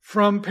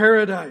from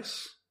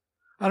paradise.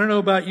 I don't know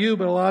about you,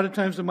 but a lot of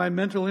times in my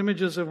mental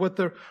images of what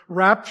the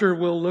rapture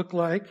will look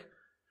like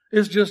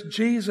is just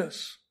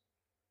Jesus.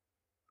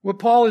 What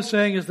Paul is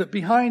saying is that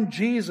behind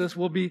Jesus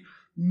will be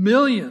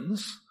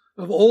millions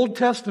of Old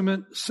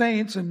Testament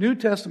saints and New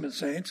Testament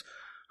saints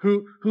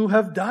who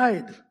have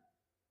died,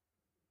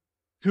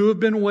 who have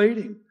been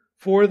waiting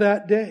for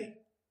that day.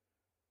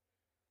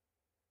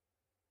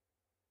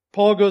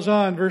 Paul goes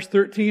on, verse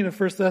 13 of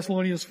 1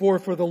 Thessalonians 4,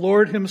 for the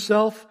Lord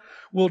himself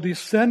will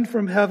descend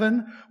from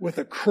heaven with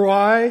a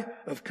cry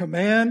of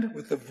command,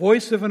 with the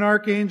voice of an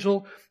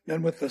archangel,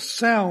 and with the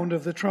sound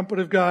of the trumpet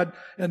of God,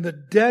 and the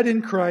dead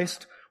in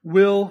Christ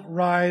will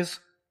rise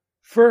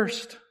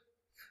first.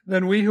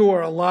 Then we who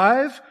are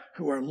alive,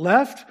 who are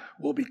left,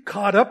 will be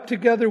caught up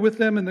together with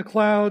them in the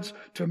clouds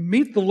to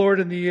meet the Lord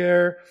in the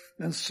air,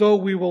 and so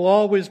we will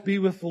always be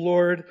with the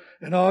Lord.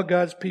 And all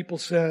God's people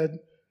said,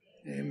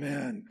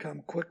 Amen.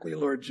 Come quickly,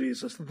 Lord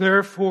Jesus.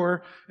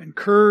 Therefore,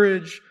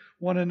 encourage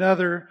one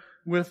another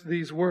with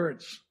these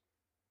words.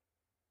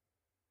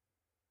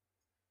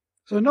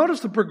 So notice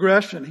the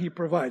progression he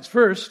provides.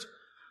 First,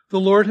 the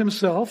Lord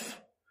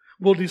himself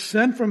will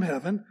descend from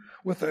heaven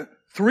with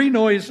three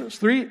noises,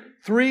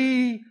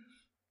 three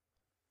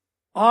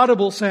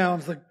audible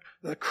sounds,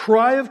 the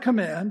cry of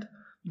command,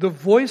 the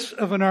voice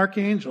of an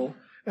archangel,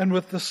 and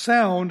with the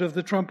sound of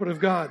the trumpet of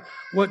God.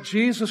 What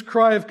Jesus'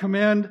 cry of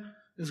command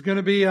is going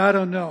to be, I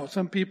don't know.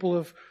 Some people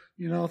have,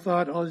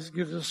 thought, he's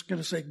just going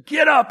to say,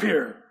 get up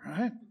here,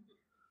 right?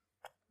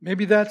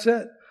 Maybe that's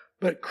it.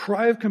 But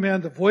cry of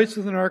command, the voice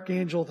of an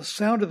archangel, the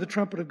sound of the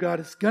trumpet of God,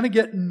 it's going to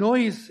get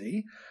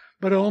noisy,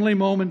 but only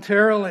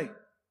momentarily.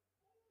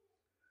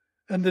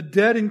 And the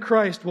dead in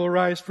Christ will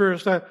rise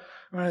first. When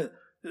I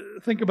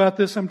think about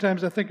this,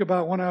 sometimes I think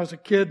about when I was a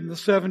kid in the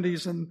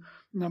 70s and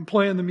I'm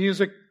playing the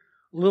music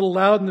a little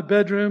loud in the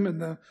bedroom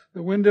and the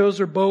windows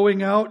are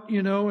bowing out,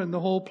 and the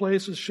whole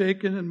place is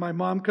shaking, and my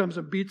mom comes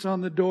and beats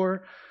on the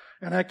door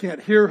and I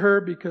can't hear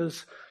her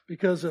because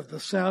of the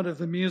sound of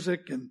the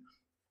music, and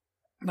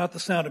not the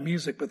sound of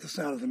music, but the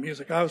sound of the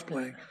music I was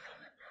playing.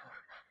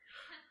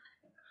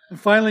 And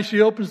finally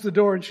she opens the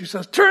door and she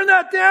says, turn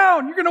that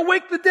down! You're going to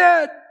wake the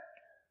dead!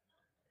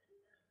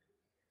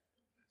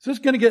 So it's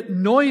going to get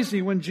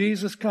noisy when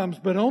Jesus comes,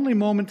 but only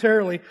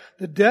momentarily.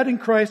 The dead in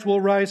Christ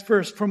will rise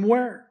first. From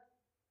where?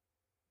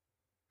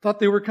 Thought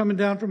they were coming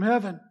down from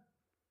heaven.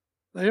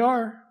 They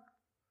are.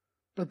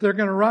 But they're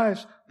going to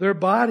rise. Their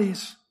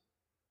bodies.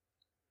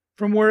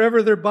 From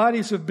wherever their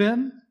bodies have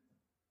been.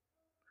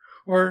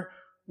 Or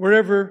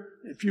wherever,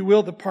 if you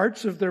will, the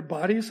parts of their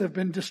bodies have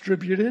been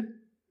distributed.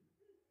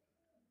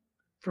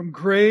 From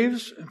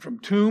graves and from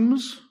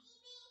tombs.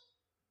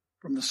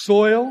 From the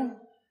soil.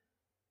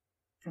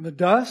 From the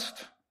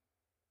dust.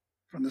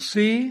 From the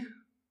sea.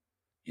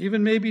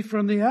 Even maybe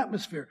from the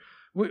atmosphere.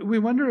 We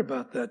wonder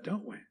about that,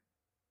 don't we?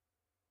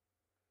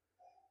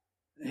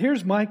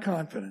 Here's my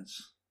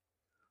confidence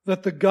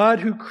that the God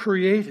who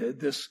created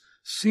this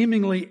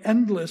seemingly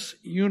endless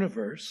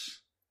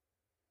universe,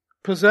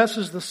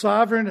 possesses the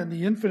sovereign and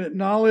the infinite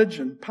knowledge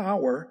and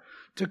power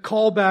to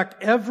call back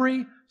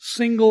every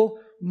single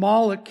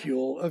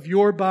molecule of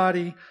your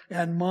body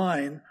and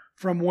mine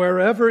from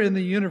wherever in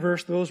the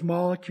universe those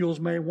molecules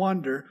may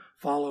wander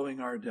following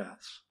our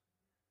deaths.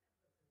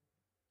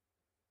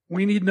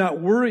 We need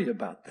not worry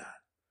about that,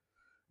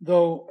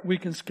 though we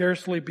can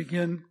scarcely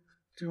begin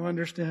to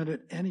understand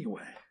it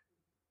anyway.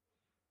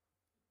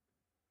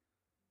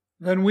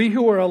 Then we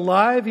who are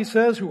alive, he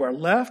says, who are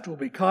left, will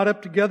be caught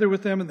up together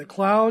with them in the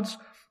clouds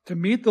to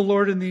meet the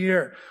Lord in the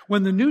air.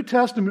 When the New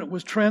Testament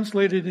was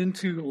translated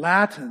into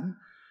Latin,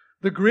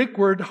 the Greek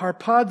word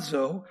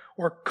harpazo,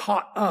 or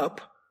caught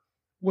up,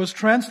 was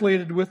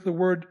translated with the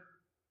word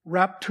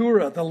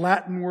raptura, the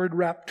Latin word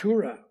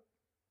raptura,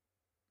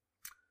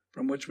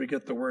 from which we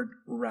get the word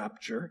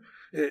rapture.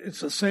 It's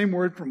the same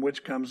word from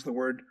which comes the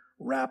word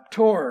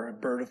raptor, a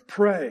bird of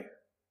prey.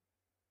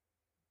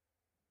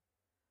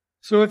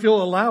 So if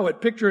you'll allow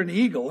it, picture an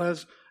eagle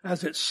as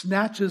it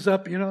snatches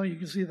up, you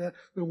can see the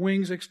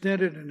wings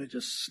extended and it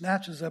just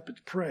snatches up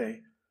its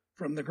prey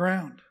from the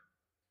ground.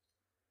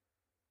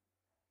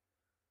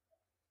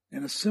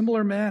 In a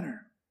similar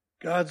manner,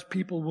 God's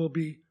people will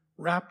be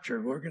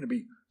raptured. We're going to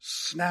be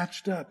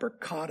snatched up or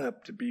caught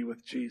up to be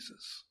with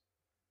Jesus.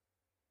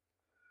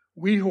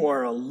 We who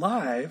are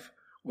alive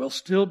will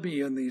still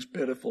be in these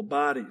pitiful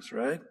bodies,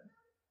 right?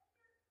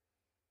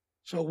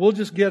 So we'll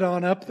just get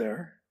on up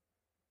there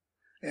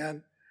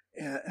and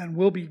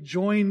we'll be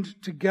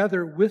joined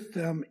together with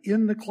them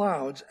in the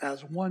clouds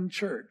as one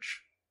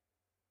church,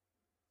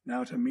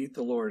 now to meet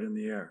the Lord in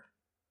the air.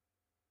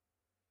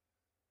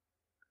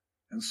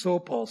 And so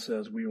Paul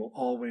says we will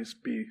always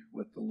be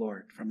with the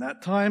Lord. From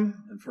that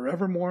time and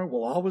forevermore,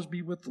 we'll always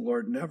be with the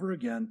Lord, never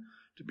again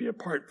to be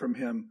apart from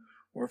him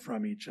or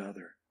from each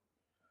other.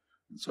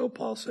 And so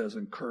Paul says,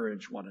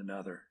 encourage one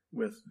another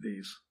with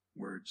these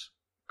words.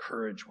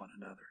 Encourage one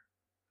another.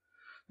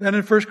 Then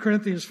in 1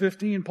 Corinthians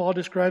 15, Paul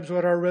describes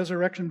what our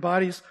resurrection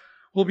bodies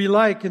will be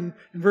like. In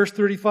verse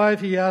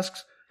 35, he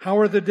asks, how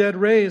are the dead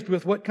raised?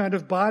 With what kind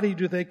of body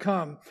do they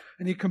come?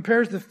 And he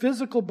compares the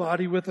physical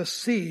body with a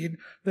seed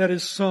that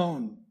is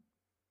sown.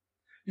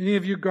 Any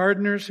of you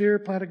gardeners here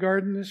plant a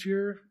garden this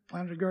year?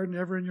 Planted a garden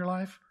ever in your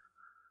life?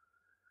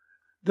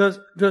 Does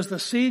the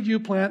seed you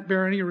plant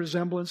bear any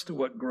resemblance to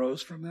what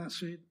grows from that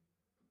seed?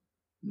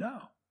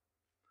 No.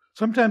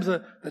 Sometimes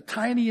the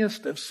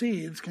tiniest of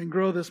seeds can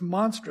grow this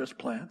monstrous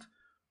plant,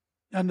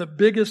 and the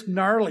biggest,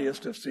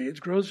 gnarliest of seeds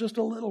grows just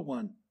a little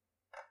one.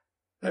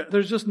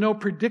 There's just no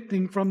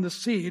predicting from the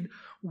seed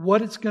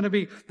what it's going to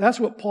be. That's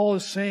what Paul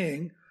is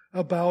saying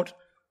about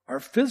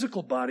our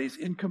physical bodies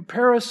in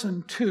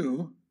comparison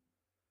to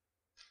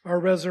our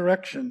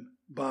resurrection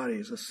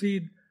bodies. A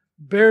seed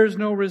bears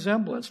no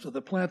resemblance to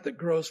the plant that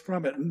grows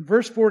from it. In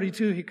verse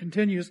 42, he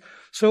continues,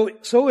 So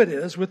it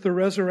is with the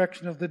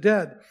resurrection of the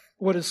dead.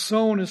 What is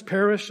sown is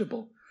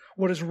perishable.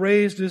 What is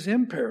raised is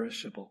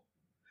imperishable.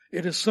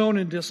 It is sown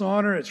in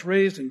dishonor, it's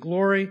raised in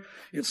glory.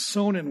 It's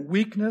sown in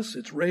weakness,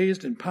 it's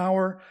raised in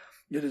power.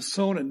 It is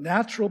sown a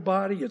natural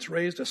body, it's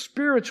raised a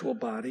spiritual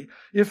body.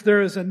 If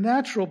there is a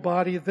natural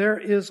body, there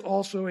is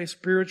also a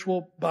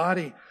spiritual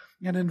body.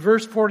 And in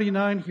verse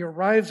 49, he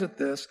arrives at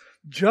this.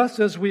 Just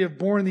as we have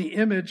borne the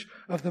image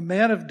of the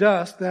man of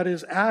dust, that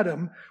is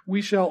Adam,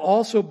 we shall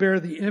also bear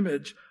the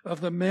image of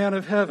the man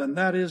of heaven,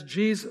 that is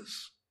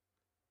Jesus.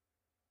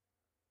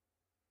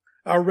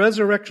 Our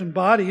resurrection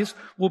bodies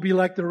will be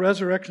like the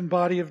resurrection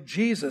body of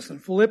Jesus. In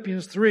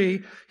Philippians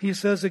 3, he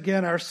says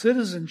again, our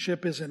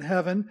citizenship is in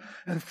heaven,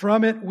 and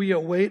from it we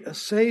await a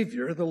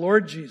Savior, the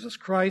Lord Jesus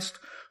Christ,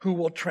 who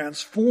will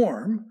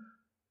transform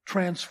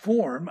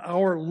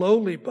our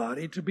lowly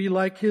body to be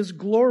like his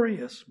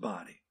glorious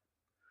body,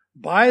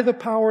 by the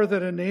power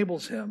that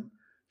enables him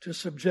to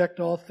subject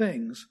all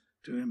things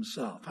to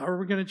himself. How are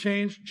we going to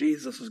change?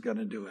 Jesus is going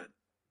to do it.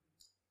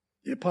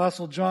 The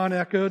Apostle John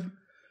echoed,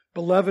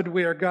 Beloved,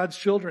 we are God's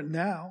children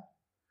now,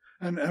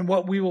 and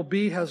what we will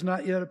be has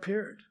not yet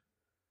appeared.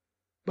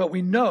 But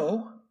we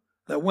know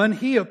that when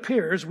he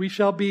appears, we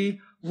shall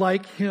be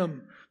like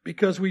him,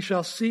 because we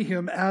shall see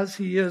him as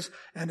he is,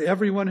 and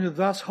everyone who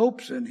thus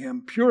hopes in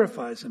him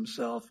purifies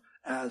himself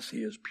as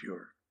he is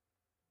pure.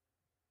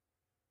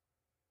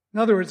 In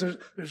other words,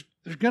 there's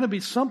going to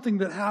be something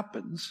that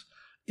happens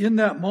in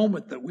that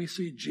moment that we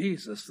see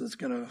Jesus that's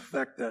going to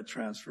affect that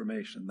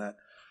transformation, that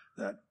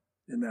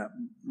in that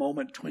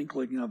moment,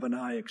 twinkling of an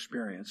eye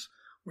experience,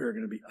 we're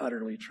going to be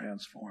utterly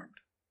transformed.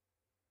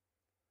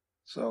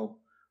 So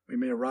we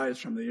may arise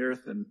from the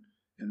earth in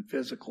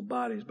physical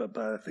bodies, but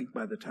I think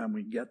by the time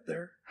we get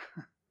there,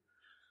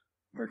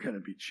 we're going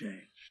to be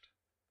changed.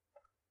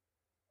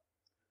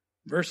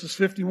 Verses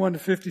 51 to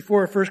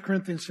 54 of 1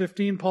 Corinthians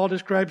 15, Paul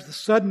describes the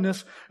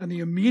suddenness and the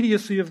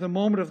immediacy of the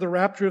moment of the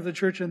rapture of the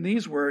church in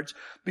these words,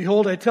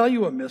 Behold, I tell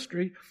you a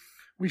mystery.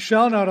 We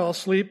shall not all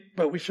sleep,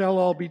 but we shall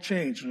all be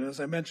changed. And as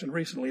I mentioned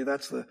recently,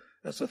 that's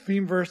the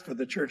theme verse for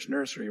the church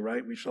nursery,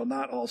 right? We shall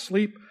not all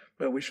sleep,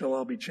 but we shall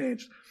all be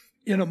changed.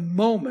 In a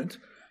moment,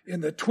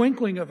 in the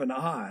twinkling of an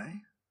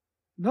eye,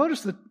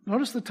 Notice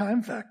the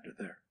time factor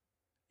there.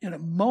 In a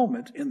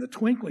moment, in the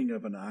twinkling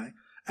of an eye,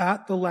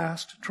 at the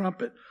last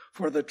trumpet.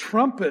 For the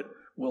trumpet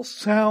will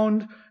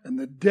sound, and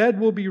the dead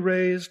will be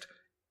raised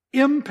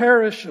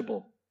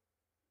imperishable,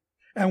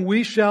 and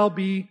we shall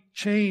be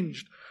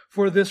changed.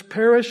 For this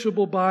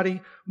perishable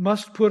body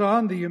must put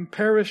on the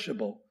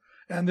imperishable,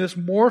 and this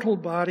mortal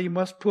body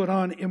must put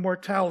on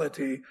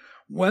immortality.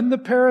 When the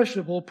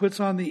perishable puts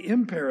on the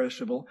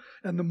imperishable,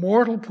 and the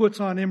mortal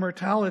puts on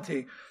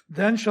immortality,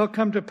 then shall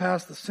come to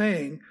pass the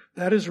saying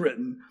that is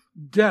written,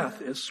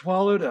 death is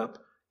swallowed up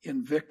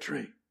in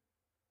victory.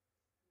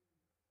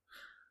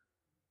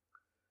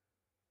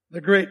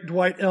 The great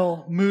Dwight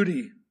L.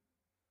 Moody,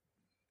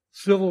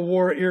 Civil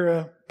War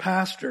era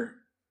pastor,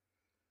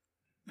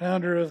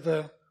 founder of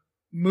the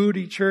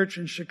Moody Church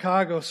in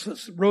Chicago,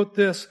 wrote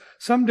this: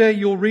 someday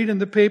you'll read in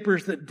the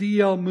papers that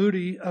D.L.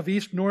 Moody of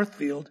East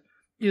Northfield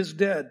is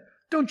dead.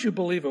 Don't you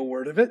believe a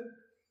word of it.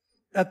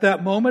 At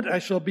that moment, I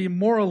shall be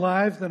more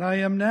alive than I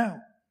am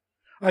now.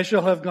 I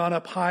shall have gone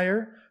up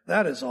higher,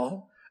 that is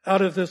all,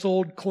 out of this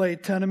old clay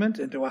tenement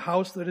into a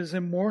house that is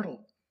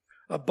immortal,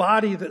 a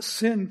body that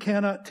sin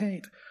cannot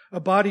taint, a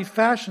body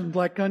fashioned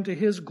like unto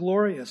his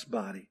glorious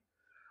body.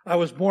 I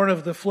was born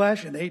of the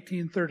flesh in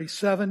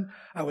 1837.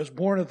 I was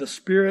born of the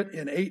Spirit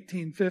in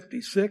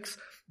 1856.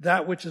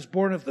 That which is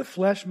born of the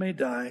flesh may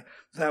die.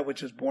 That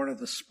which is born of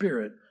the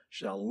Spirit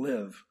shall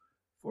live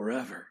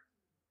forever.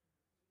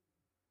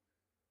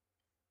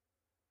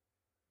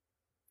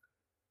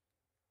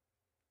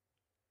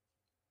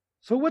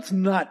 So what's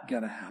not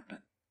going to happen?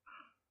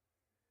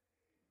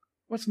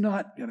 What's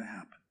not going to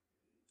happen?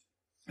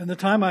 In the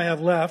time I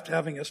have left,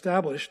 having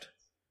established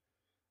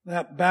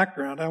that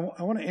background, I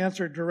want to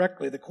answer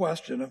directly the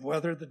question of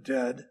whether the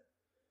dead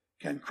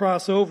can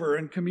cross over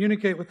and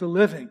communicate with the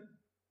living,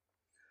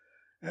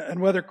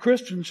 and whether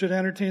Christians should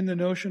entertain the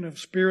notion of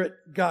spirit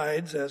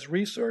guides as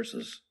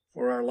resources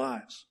for our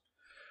lives.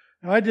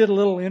 Now, I did a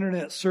little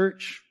internet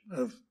search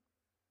with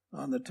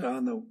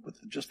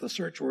just the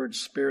search word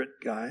spirit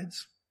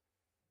guides.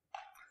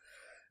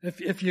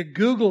 If you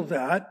Google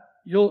that,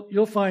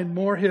 you'll find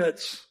more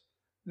hits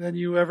than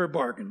you ever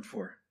bargained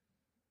for.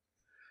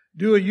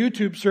 Do a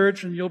YouTube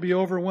search and you'll be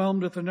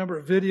overwhelmed with the number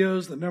of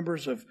videos, the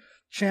numbers of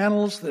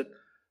channels that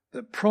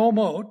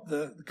promote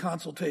the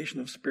consultation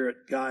of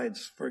spirit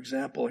guides. For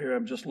example, here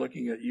I'm just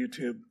looking at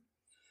YouTube,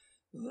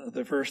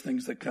 the first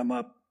things that come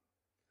up.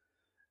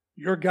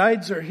 Your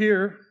guides are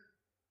here.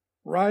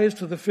 Rise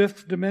to the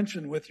 5th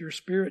dimension with your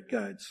spirit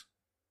guides.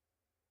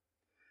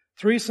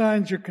 3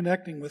 signs you're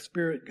connecting with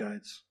spirit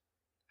guides.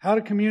 How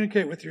to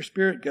communicate with your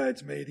spirit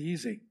guides made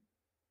easy.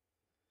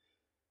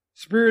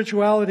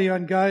 Spirituality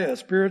on Gaia,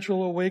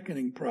 spiritual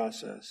awakening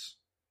process.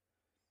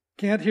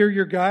 Can't hear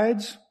your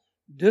guides?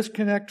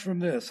 Disconnect from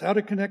this. How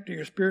to connect to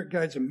your spirit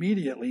guides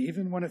immediately,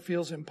 even when it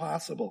feels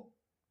impossible.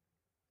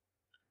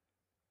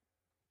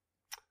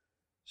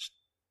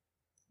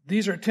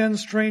 These are 10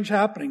 strange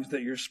happenings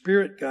that your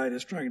spirit guide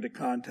is trying to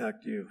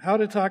contact you. How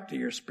to talk to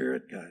your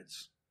spirit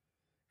guides.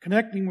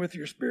 Connecting with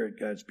your spirit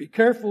guides. Be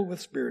careful with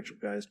spiritual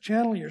guides.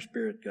 Channel your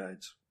spirit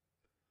guides.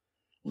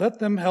 Let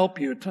them help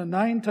you.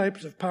 9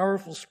 types of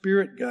powerful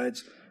spirit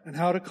guides and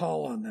how to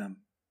call on them.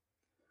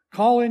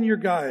 Call in your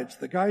guides.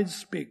 The guides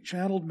speak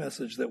channeled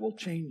message that will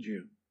change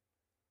you.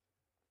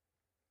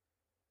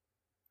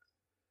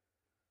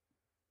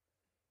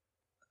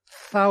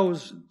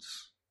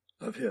 Thousands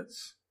of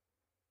hits.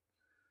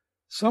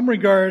 Some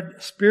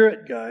regard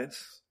spirit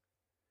guides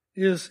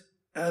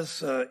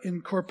as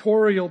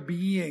incorporeal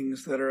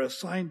beings that are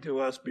assigned to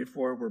us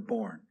before we're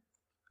born,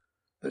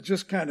 that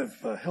just kind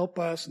of help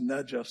us,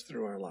 nudge us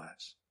through our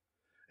lives.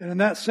 And in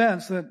that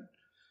sense, that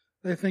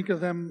they think of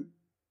them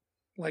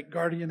like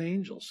guardian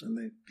angels, and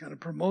they kind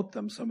of promote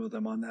them, some of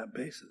them, on that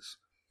basis.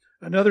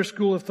 Another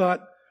school of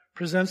thought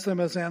presents them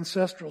as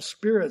ancestral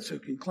spirits who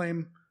can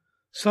claim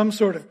some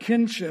sort of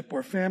kinship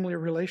or family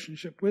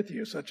relationship with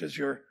you, such as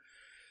your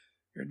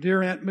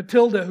dear Aunt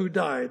Matilda who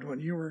died when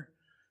you were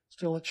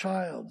still a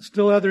child.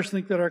 Still others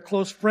think that our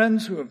close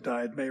friends who have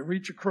died may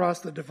reach across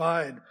the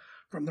divide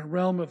from the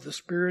realm of the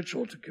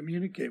spiritual to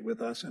communicate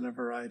with us in a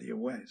variety of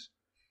ways.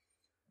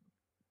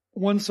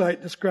 One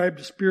site described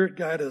a spirit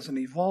guide as an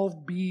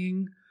evolved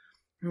being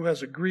who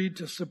has agreed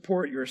to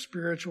support your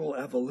spiritual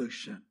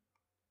evolution.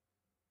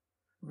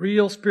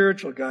 Real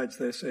spiritual guides,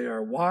 they say,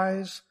 are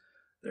wise,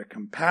 they're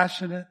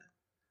compassionate,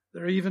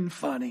 they're even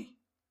funny.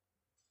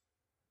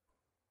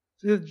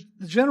 The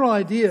general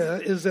idea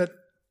is that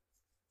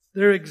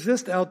there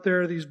exist out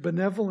there these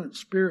benevolent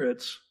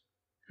spirits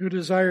who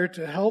desire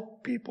to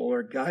help people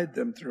or guide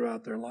them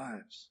throughout their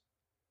lives.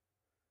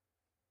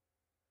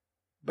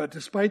 But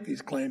despite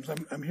these claims,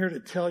 I'm here to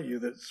tell you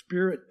that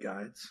spirit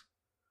guides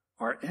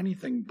are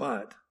anything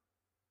but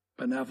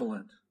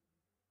benevolent.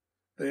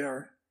 They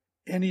are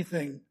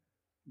anything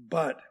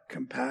but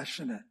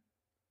compassionate.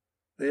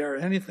 They are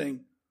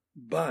anything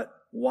but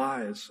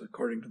wise,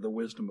 according to the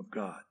wisdom of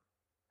God.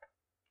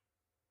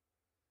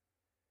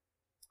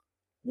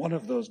 One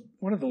of the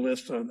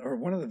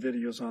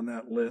videos on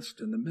that list,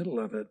 in the middle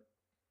of it,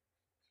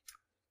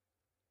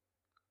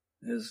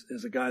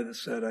 is a guy that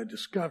said, I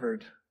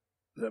discovered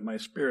that my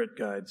spirit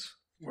guides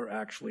were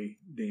actually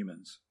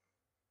demons.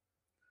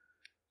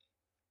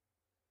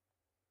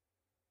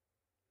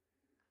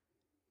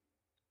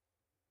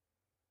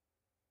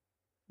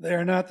 They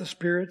are not the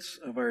spirits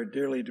of our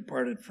dearly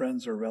departed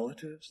friends or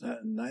relatives,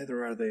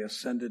 neither are they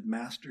ascended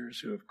masters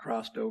who have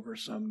crossed over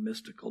some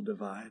mystical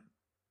divide.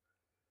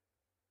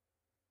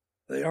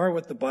 They are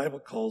what the Bible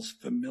calls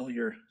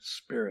familiar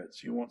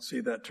spirits. You won't see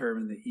that term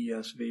in the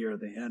ESV or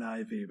the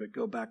NIV, but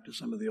go back to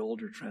some of the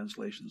older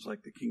translations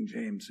like the King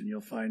James, and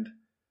you'll find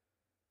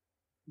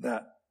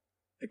that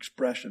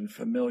expression,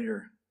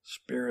 familiar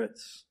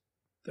spirits.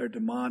 They're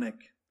demonic.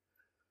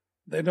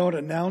 They don't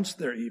announce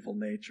their evil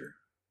nature.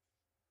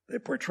 They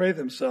portray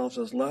themselves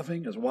as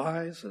loving, as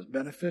wise, as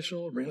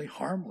beneficial, really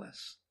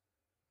harmless.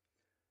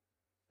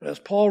 But as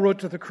Paul wrote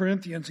to the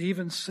Corinthians,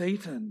 even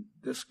Satan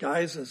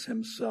disguises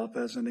himself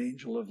as an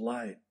angel of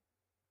light.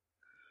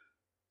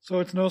 So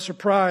it's no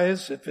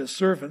surprise if his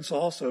servants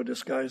also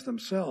disguise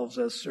themselves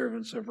as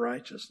servants of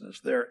righteousness.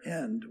 Their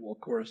end will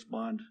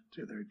correspond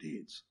to their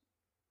deeds.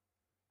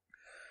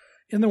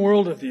 In the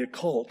world of the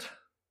occult,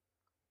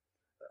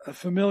 a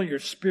familiar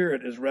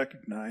spirit is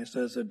recognized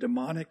as a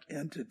demonic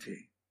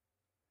entity.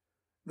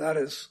 That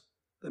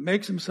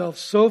makes himself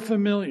so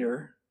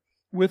familiar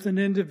with an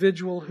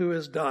individual who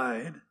has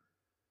died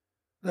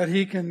that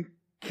he can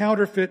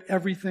counterfeit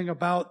everything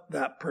about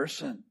that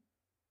person.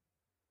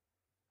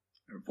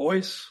 Their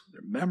voice,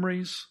 their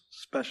memories,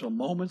 special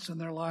moments in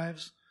their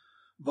lives,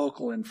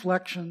 vocal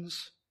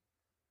inflections,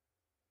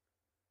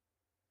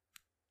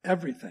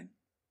 everything.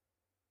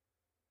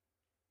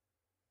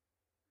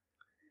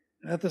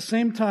 And at the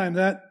same time,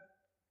 that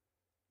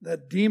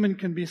demon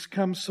can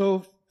become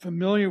so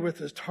familiar with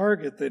his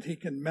target that he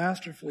can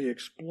masterfully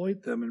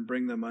exploit them and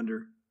bring them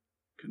under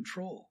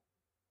control.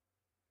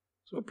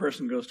 So a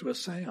person goes to a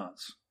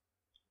seance.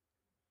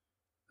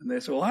 And they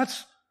say, well,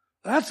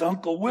 that's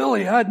Uncle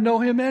Willie. I'd know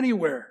him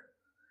anywhere.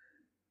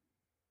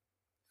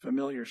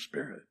 Familiar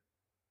spirit.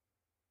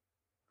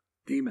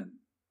 Demon.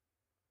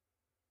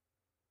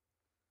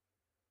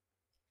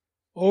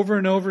 Over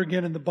and over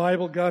again in the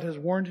Bible, God has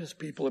warned his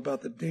people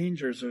about the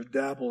dangers of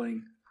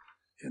dabbling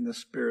in the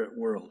spirit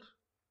world.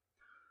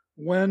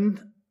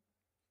 When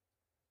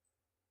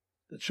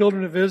the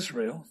children of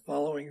Israel,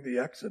 following the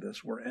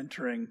Exodus, were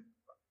entering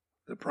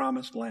the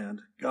promised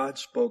land, God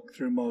spoke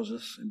through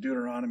Moses in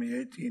Deuteronomy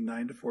 18,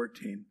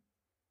 9-14.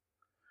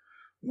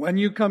 When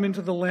you come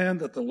into the land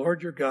that the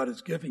Lord your God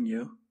is giving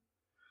you,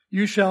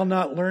 you shall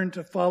not learn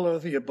to follow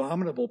the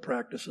abominable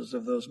practices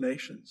of those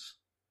nations.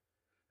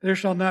 There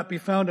shall not be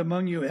found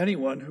among you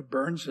anyone who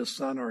burns his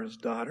son or his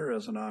daughter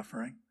as an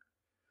offering,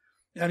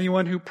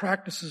 anyone who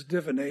practices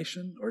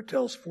divination or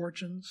tells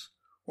fortunes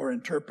or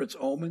interprets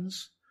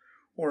omens,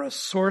 or a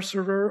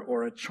sorcerer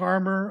or a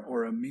charmer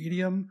or a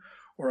medium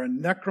or a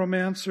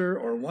necromancer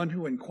or one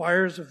who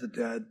inquires of the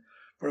dead,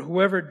 for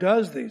whoever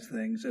does these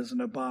things is an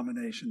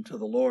abomination to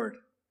the Lord.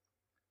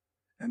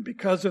 And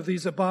because of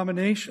these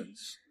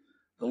abominations,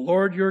 the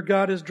Lord your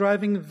God is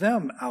driving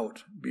them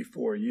out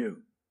before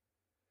you.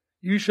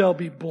 You shall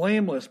be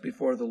blameless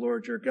before the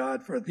Lord your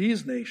God, for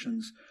these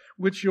nations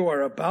which you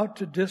are about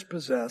to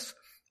dispossess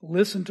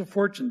listen to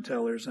fortune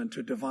tellers and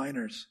to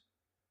diviners.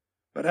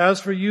 But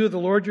as for you, the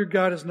Lord your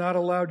God has not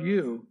allowed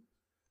you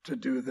to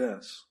do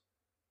this.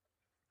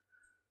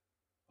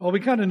 Well, we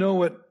kind of know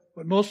what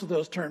most of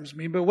those terms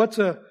mean, but what's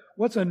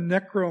a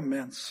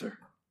necromancer?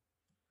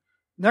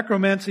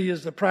 Necromancy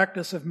is the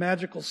practice of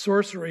magical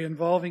sorcery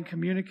involving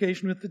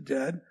communication with the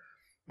dead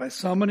by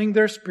summoning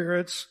their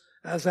spirits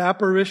as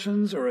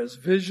apparitions or as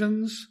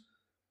visions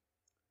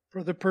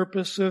for the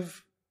purpose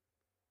of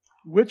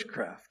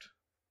witchcraft.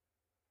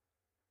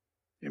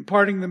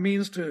 Imparting the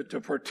means to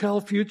foretell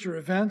future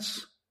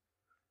events,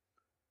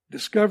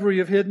 discovery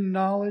of hidden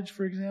knowledge,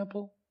 for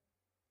example.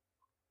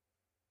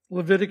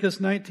 Leviticus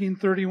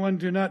 19:31,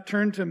 do not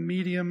turn to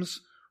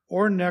mediums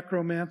or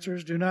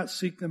necromancers, do not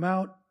seek them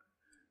out,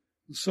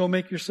 and so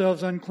make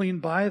yourselves unclean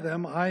by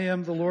them. I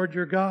am the Lord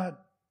your God.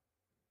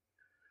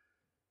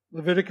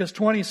 Leviticus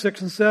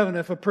 26:7,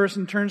 if a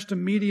person turns to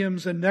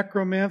mediums and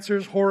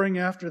necromancers, whoring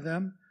after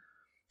them,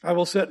 I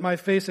will set my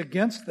face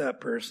against that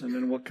person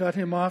and will cut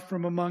him off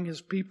from among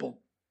his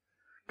people.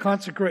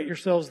 Consecrate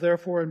yourselves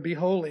therefore and be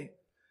holy,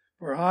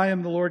 for I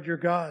am the Lord your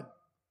God.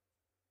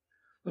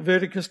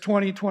 Leviticus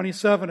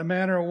 20:27, a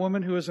man or a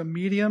woman who is a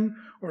medium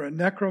or a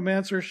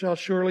necromancer shall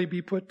surely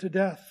be put to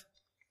death.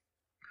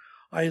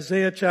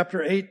 Isaiah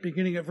chapter 8,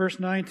 beginning at verse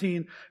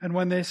 19, and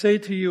when they say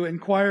to you,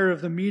 inquire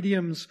of the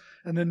mediums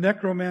and the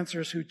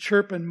necromancers who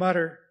chirp and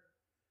mutter,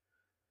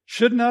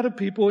 should not a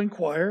people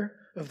inquire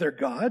of their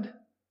God?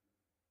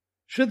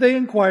 Should they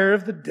inquire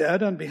of the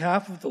dead on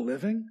behalf of the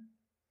living?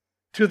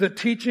 To the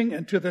teaching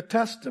and to the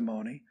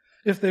testimony,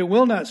 if they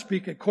will not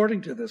speak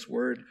according to this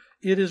word,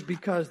 it is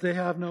because they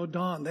have no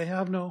dawn, they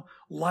have no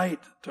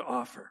light to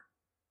offer.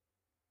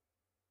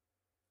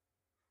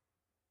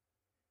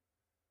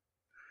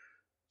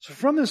 So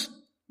from this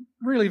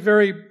really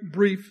very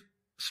brief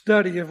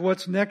study of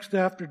what's next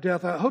after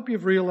death, I hope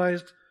you've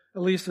realized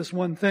at least this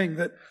one thing,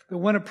 that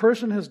when a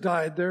person has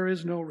died, there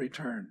is no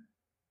return.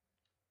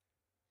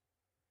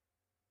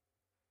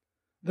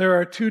 There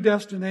are two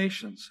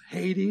destinations,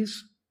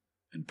 Hades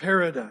and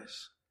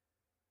paradise.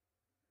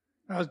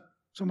 Now,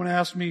 someone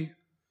asked me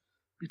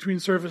between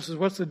services,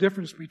 what's the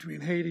difference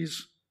between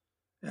Hades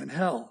and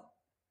hell,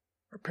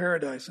 or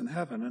paradise and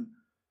heaven? And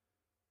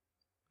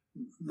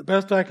the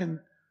best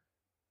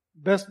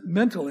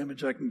mental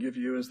image I can give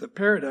you is that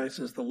paradise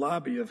is the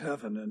lobby of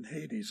heaven and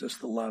Hades is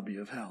the lobby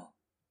of hell.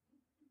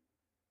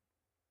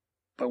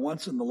 But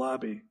once in the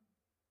lobby,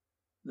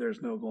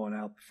 there's no going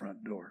out the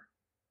front door.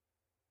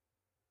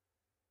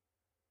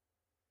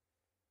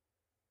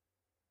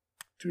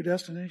 Two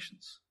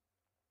destinations.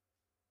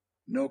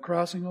 No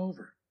crossing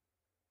over.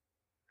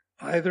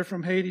 Either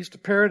from Hades to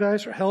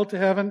paradise or hell to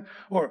heaven,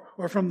 or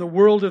from the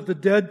world of the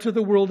dead to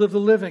the world of the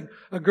living.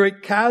 A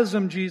great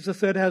chasm, Jesus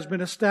said, has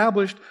been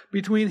established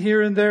between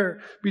here and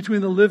there,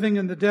 between the living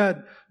and the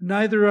dead.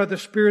 Neither are the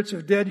spirits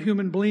of dead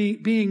human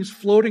beings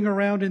floating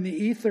around in the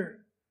ether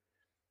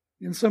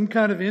in some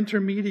kind of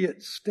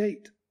intermediate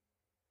state.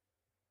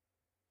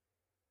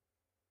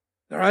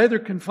 They're either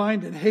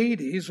confined in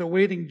Hades,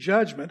 awaiting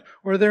judgment,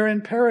 or they're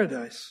in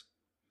paradise,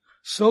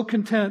 so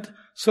content,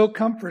 so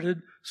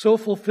comforted, so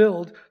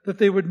fulfilled that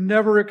they would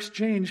never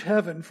exchange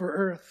heaven for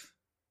earth.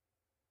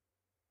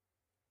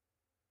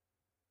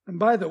 And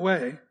by the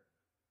way,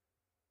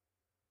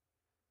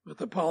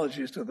 with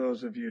apologies to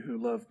those of you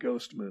who love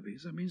ghost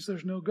movies, it means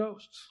there's no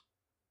ghosts.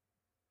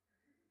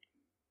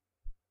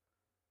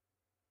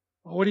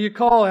 Well, what do you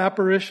call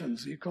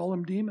apparitions? You call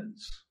them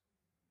demons.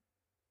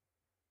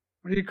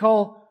 What do you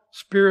call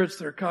spirits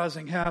that are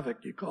causing havoc?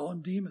 You call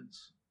them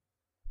demons.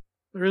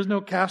 There is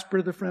no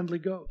Casper the Friendly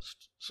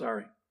Ghost.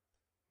 Sorry.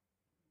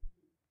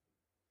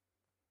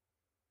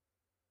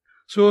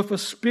 So if a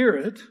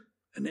spirit,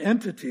 an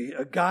entity,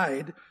 a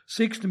guide,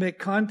 seeks to make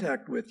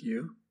contact with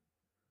you,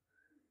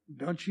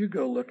 don't you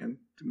go looking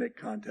to make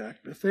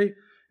contact.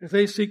 If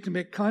they seek to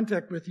make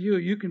contact with you,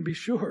 you can be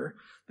sure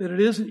that it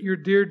isn't your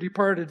dear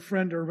departed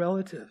friend or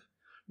relative.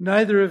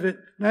 Neither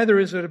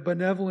is it a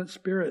benevolent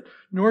spirit,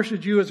 nor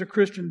should you as a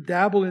Christian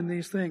dabble in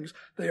these things.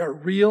 They are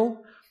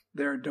real,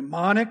 they are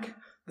demonic,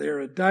 they are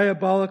a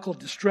diabolical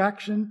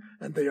distraction,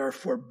 and they are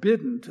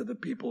forbidden to the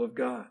people of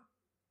God.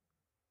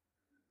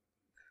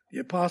 The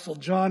Apostle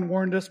John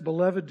warned us,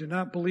 beloved, do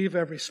not believe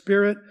every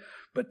spirit,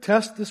 but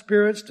test the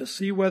spirits to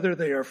see whether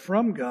they are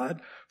from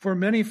God, for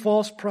many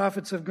false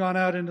prophets have gone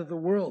out into the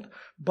world.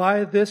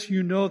 By this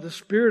you know the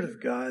Spirit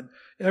of God.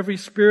 Every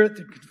spirit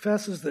that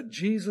confesses that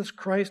Jesus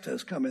Christ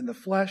has come in the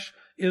flesh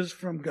is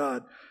from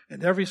God,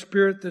 and every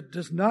spirit that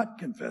does not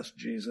confess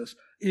Jesus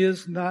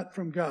is not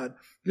from God.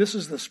 This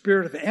is the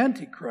spirit of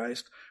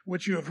Antichrist,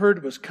 which you have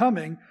heard was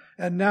coming,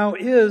 and now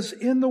is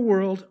in the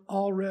world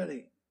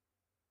already.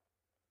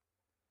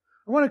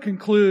 I want to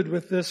conclude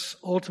with this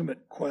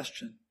ultimate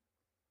question.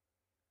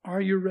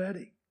 Are you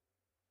ready?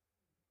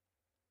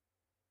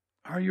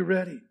 Are you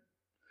ready?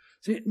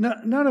 See,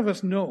 none of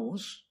us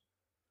knows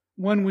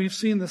when we've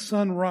seen the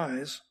sun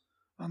rise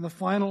on the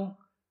final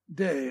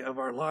day of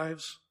our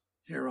lives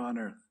here on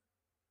earth.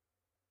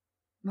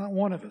 Not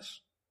one of us.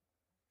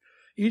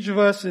 Each of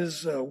us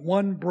is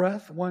one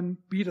breath, one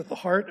beat of the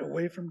heart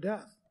away from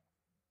death.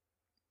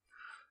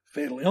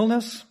 Fatal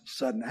illness,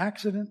 sudden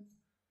accident,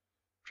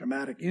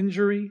 traumatic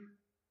injury,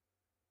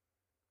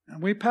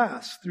 and we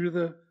pass through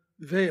the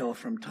veil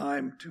from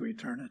time to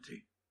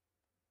eternity.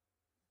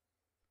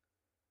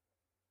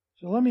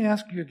 So let me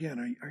ask you again,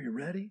 are you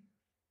ready?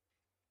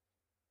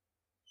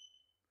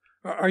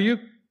 Are you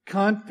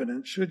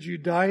confident, should you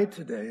die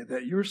today,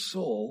 that your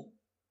soul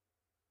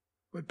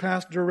would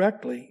pass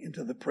directly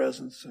into the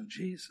presence of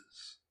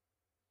Jesus?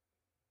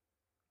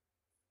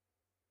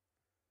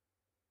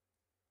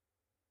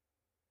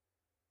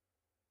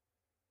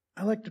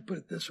 I like to put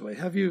it this way.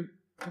 Have you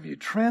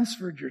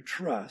transferred your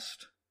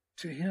trust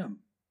to Him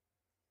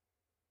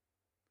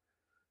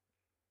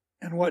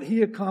and what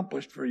He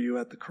accomplished for you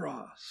at the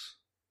cross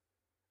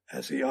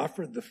as He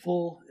offered the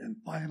full and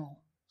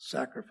final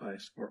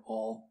sacrifice for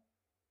all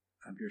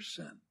of your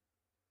sin?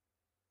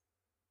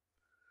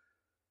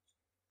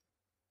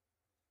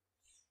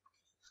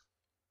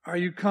 Are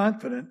you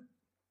confident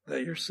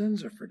that your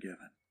sins are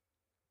forgiven?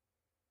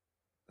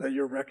 That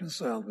you're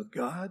reconciled with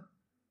God?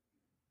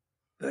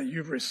 That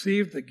you've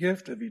received the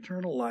gift of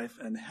eternal life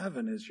and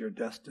heaven is your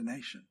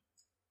destination?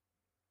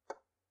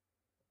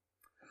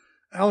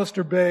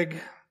 Alistair Begg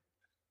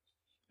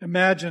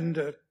imagined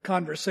a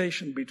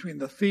conversation between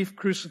the thief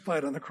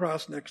crucified on the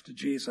cross next to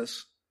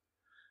Jesus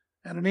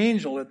and an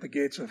angel at the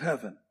gates of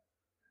heaven.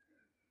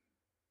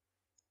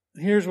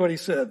 And here's what he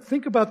said.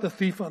 Think about the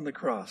thief on the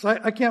cross.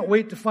 I can't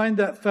wait to find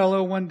that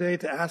fellow one day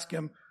to ask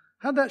him,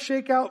 how'd that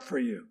shake out for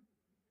you?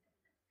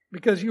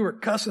 Because you were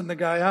cussing the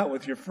guy out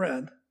with your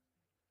friend.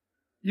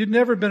 You'd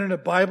never been in a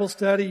Bible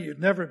study. You'd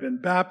never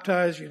been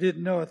baptized. You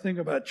didn't know a thing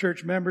about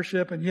church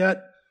membership. And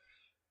yet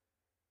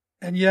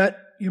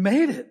you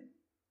made it.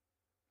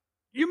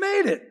 You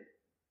made it.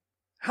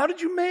 How did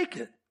you make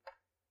it?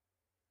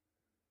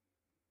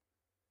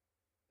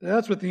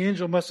 That's what the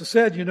angel must have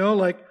said,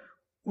 like,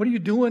 what are you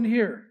doing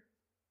here?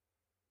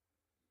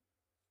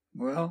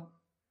 Well,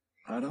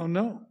 I don't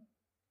know.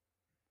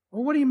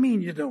 Well, what do you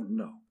mean you don't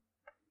know?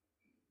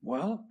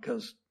 Well,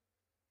 because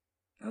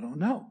I don't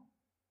know.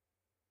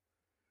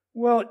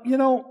 Well,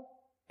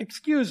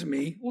 excuse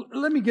me,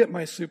 let me get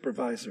my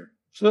supervisor.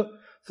 So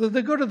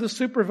they go to the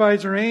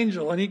supervisor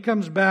angel, and he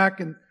comes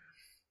back and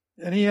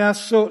he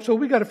asks, so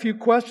we got a few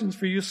questions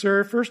for you,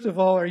 sir. First of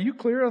all, are you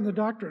clear on the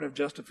doctrine of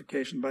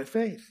justification by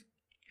faith?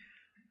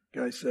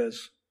 Guy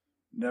says,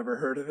 never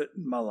heard of it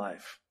in my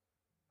life.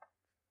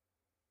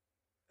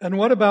 And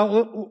what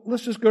about,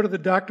 let's just go to the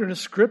doctrine of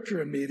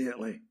Scripture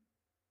immediately.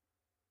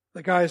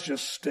 The guy's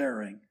just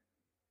staring.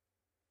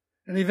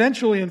 And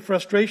eventually, in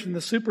frustration,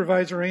 the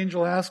supervisor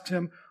angel asked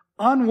him,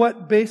 on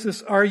what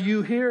basis are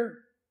you here?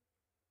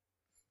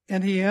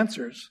 And he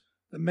answers,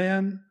 the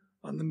man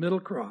on the middle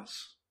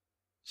cross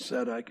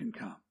said, I can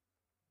come.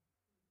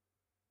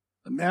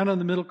 The man on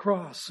the middle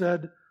cross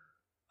said,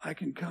 I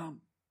can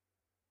come.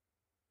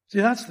 See,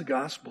 that's the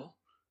gospel.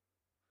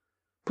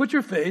 Put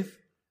your faith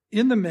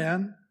in the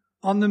man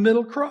on the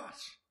middle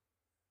cross.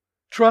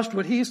 Trust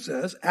what he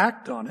says,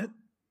 act on it.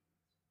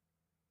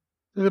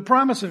 The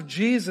promise of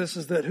Jesus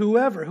is that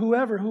whoever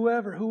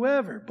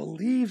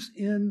believes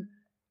in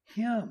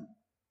him,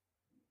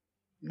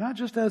 not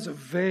just as a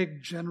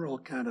vague general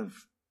kind of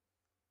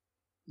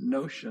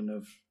notion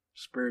of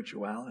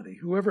spirituality,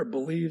 whoever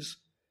believes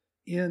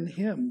in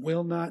him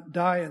will not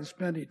die and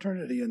spend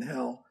eternity in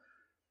hell,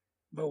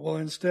 but will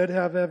instead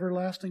have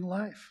everlasting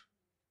life.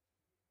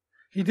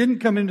 He didn't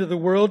come into the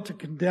world to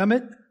condemn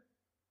it,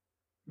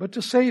 but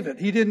to save it.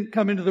 He didn't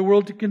come into the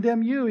world to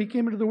condemn you. He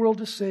came into the world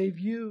to save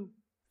you.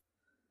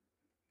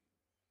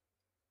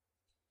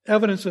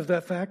 Evidence of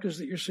that fact is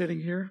that you're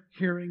sitting here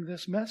hearing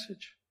this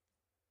message.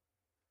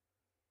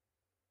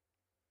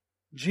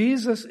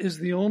 Jesus is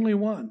the only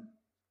one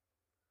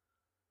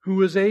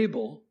who is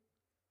able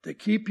to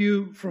keep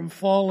you from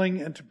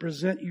falling and to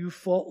present you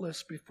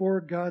faultless before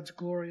God's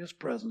glorious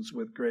presence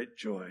with great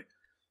joy,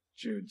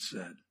 Jude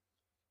said.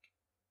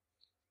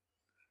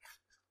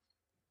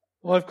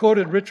 Well, I've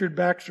quoted Richard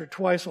Baxter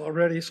twice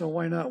already, so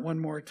why not one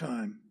more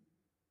time?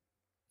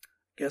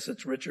 Guess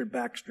it's Richard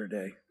Baxter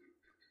Day.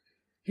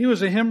 He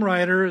was a hymn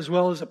writer as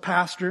well as a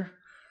pastor.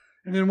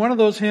 And in one of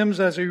those hymns,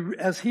 as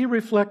he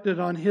reflected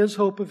on his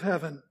hope of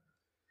heaven,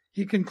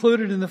 he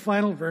concluded in the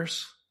final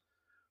verse,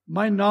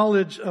 my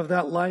knowledge of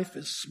that life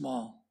is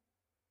small.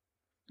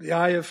 The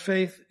eye of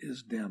faith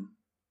is dim.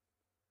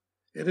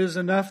 It is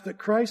enough that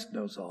Christ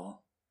knows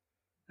all,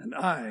 and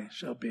I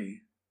shall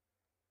be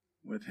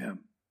with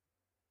him.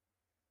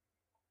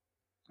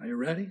 Are you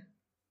ready?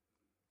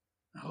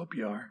 I hope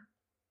you are.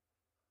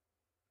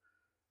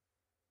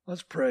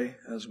 Let's pray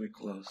as we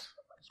close.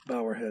 Let's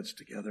bow our heads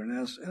together.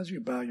 And as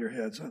you bow your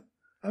heads,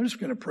 I'm just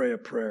going to pray a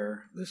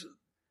prayer. This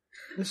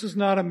is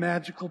not a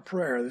magical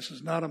prayer. This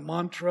is not a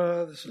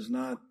mantra. This is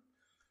not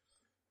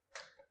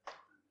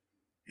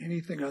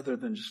anything other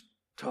than just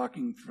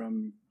talking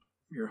from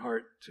your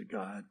heart to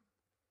God.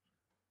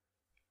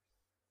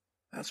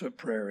 That's what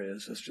prayer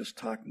is. It's just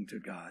talking to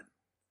God.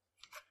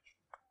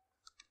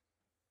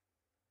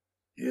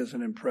 He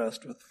isn't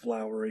impressed with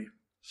flowery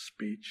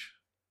speech.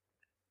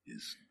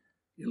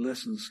 He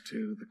listens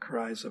to the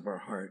cries of our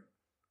heart.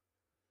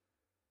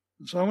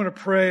 And so I want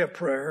to pray a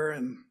prayer,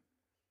 and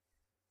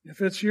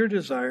if it's your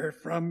desire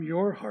from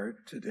your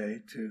heart today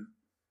to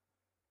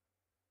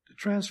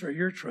transfer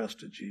your trust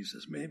to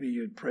Jesus, maybe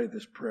you'd pray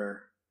this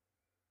prayer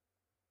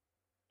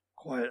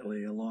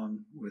quietly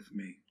along with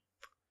me.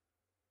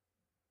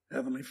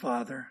 Heavenly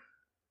Father,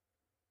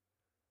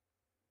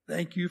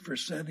 thank you for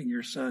sending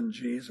your Son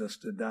Jesus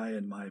to die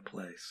in my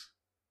place.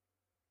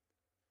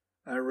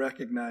 I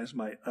recognize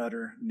my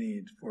utter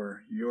need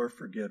for your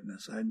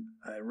forgiveness.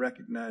 I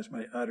recognize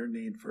my utter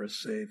need for a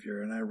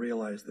Savior, and I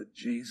realize that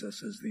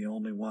Jesus is the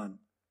only one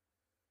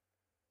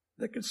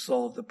that could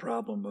solve the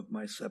problem of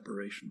my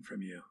separation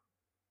from you.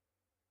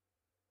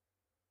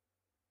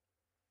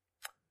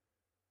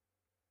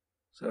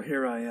 So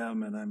here I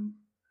am, and I'm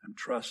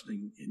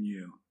trusting in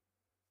you.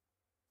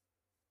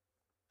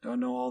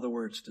 Don't know all the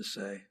words to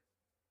say.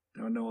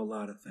 Don't know a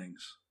lot of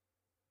things.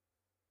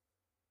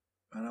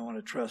 But I want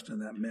to trust in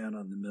that man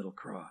on the middle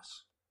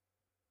cross.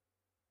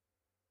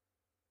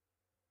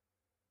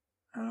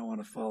 And I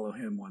want to follow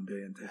him one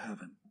day into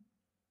heaven.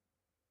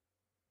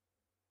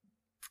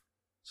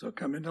 So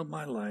come into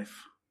my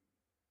life.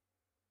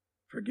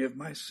 Forgive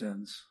my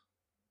sins.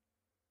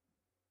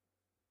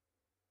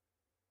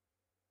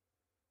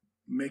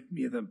 Make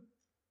me the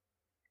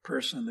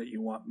person that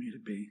you want me to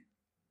be.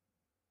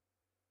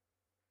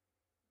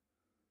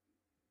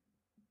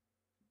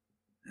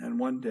 And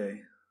one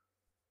day,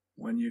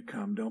 when you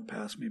come, don't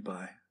pass me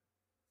by,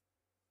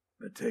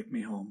 but take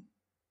me home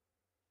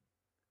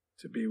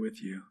to be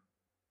with you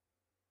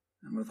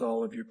and with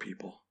all of your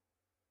people.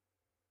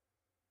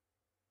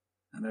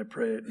 And I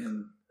pray it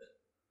in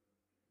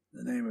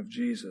the name of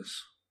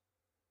Jesus,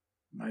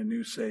 my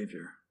new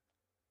Savior.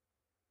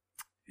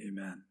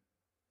 Amen.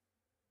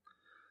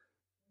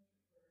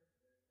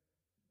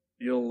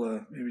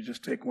 you'll maybe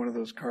just take one of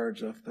those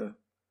cards off the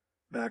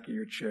back of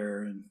your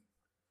chair and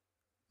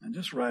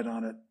just write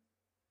on it,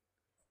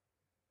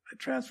 I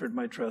transferred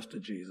my trust to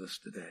Jesus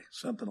today,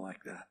 something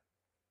like that,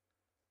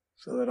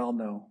 so that I'll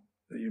know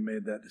that you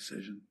made that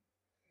decision.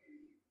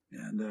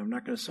 And I'm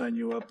not going to sign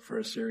you up for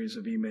a series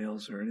of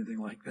emails or anything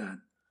like that.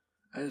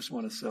 I just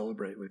want to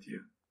celebrate with you.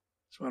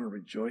 I just want to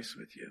rejoice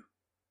with you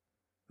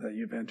that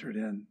you've entered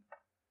in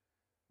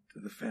to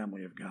the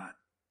family of God.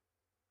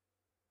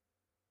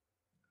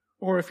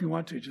 Or if you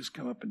want to, just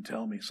come up and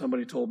tell me.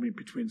 Somebody told me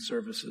between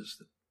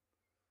services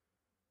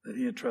that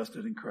he had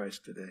trusted in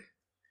Christ today.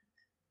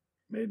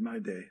 Made my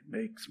day.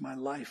 Makes my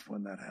life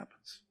when that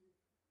happens.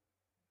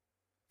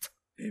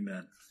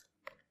 Amen.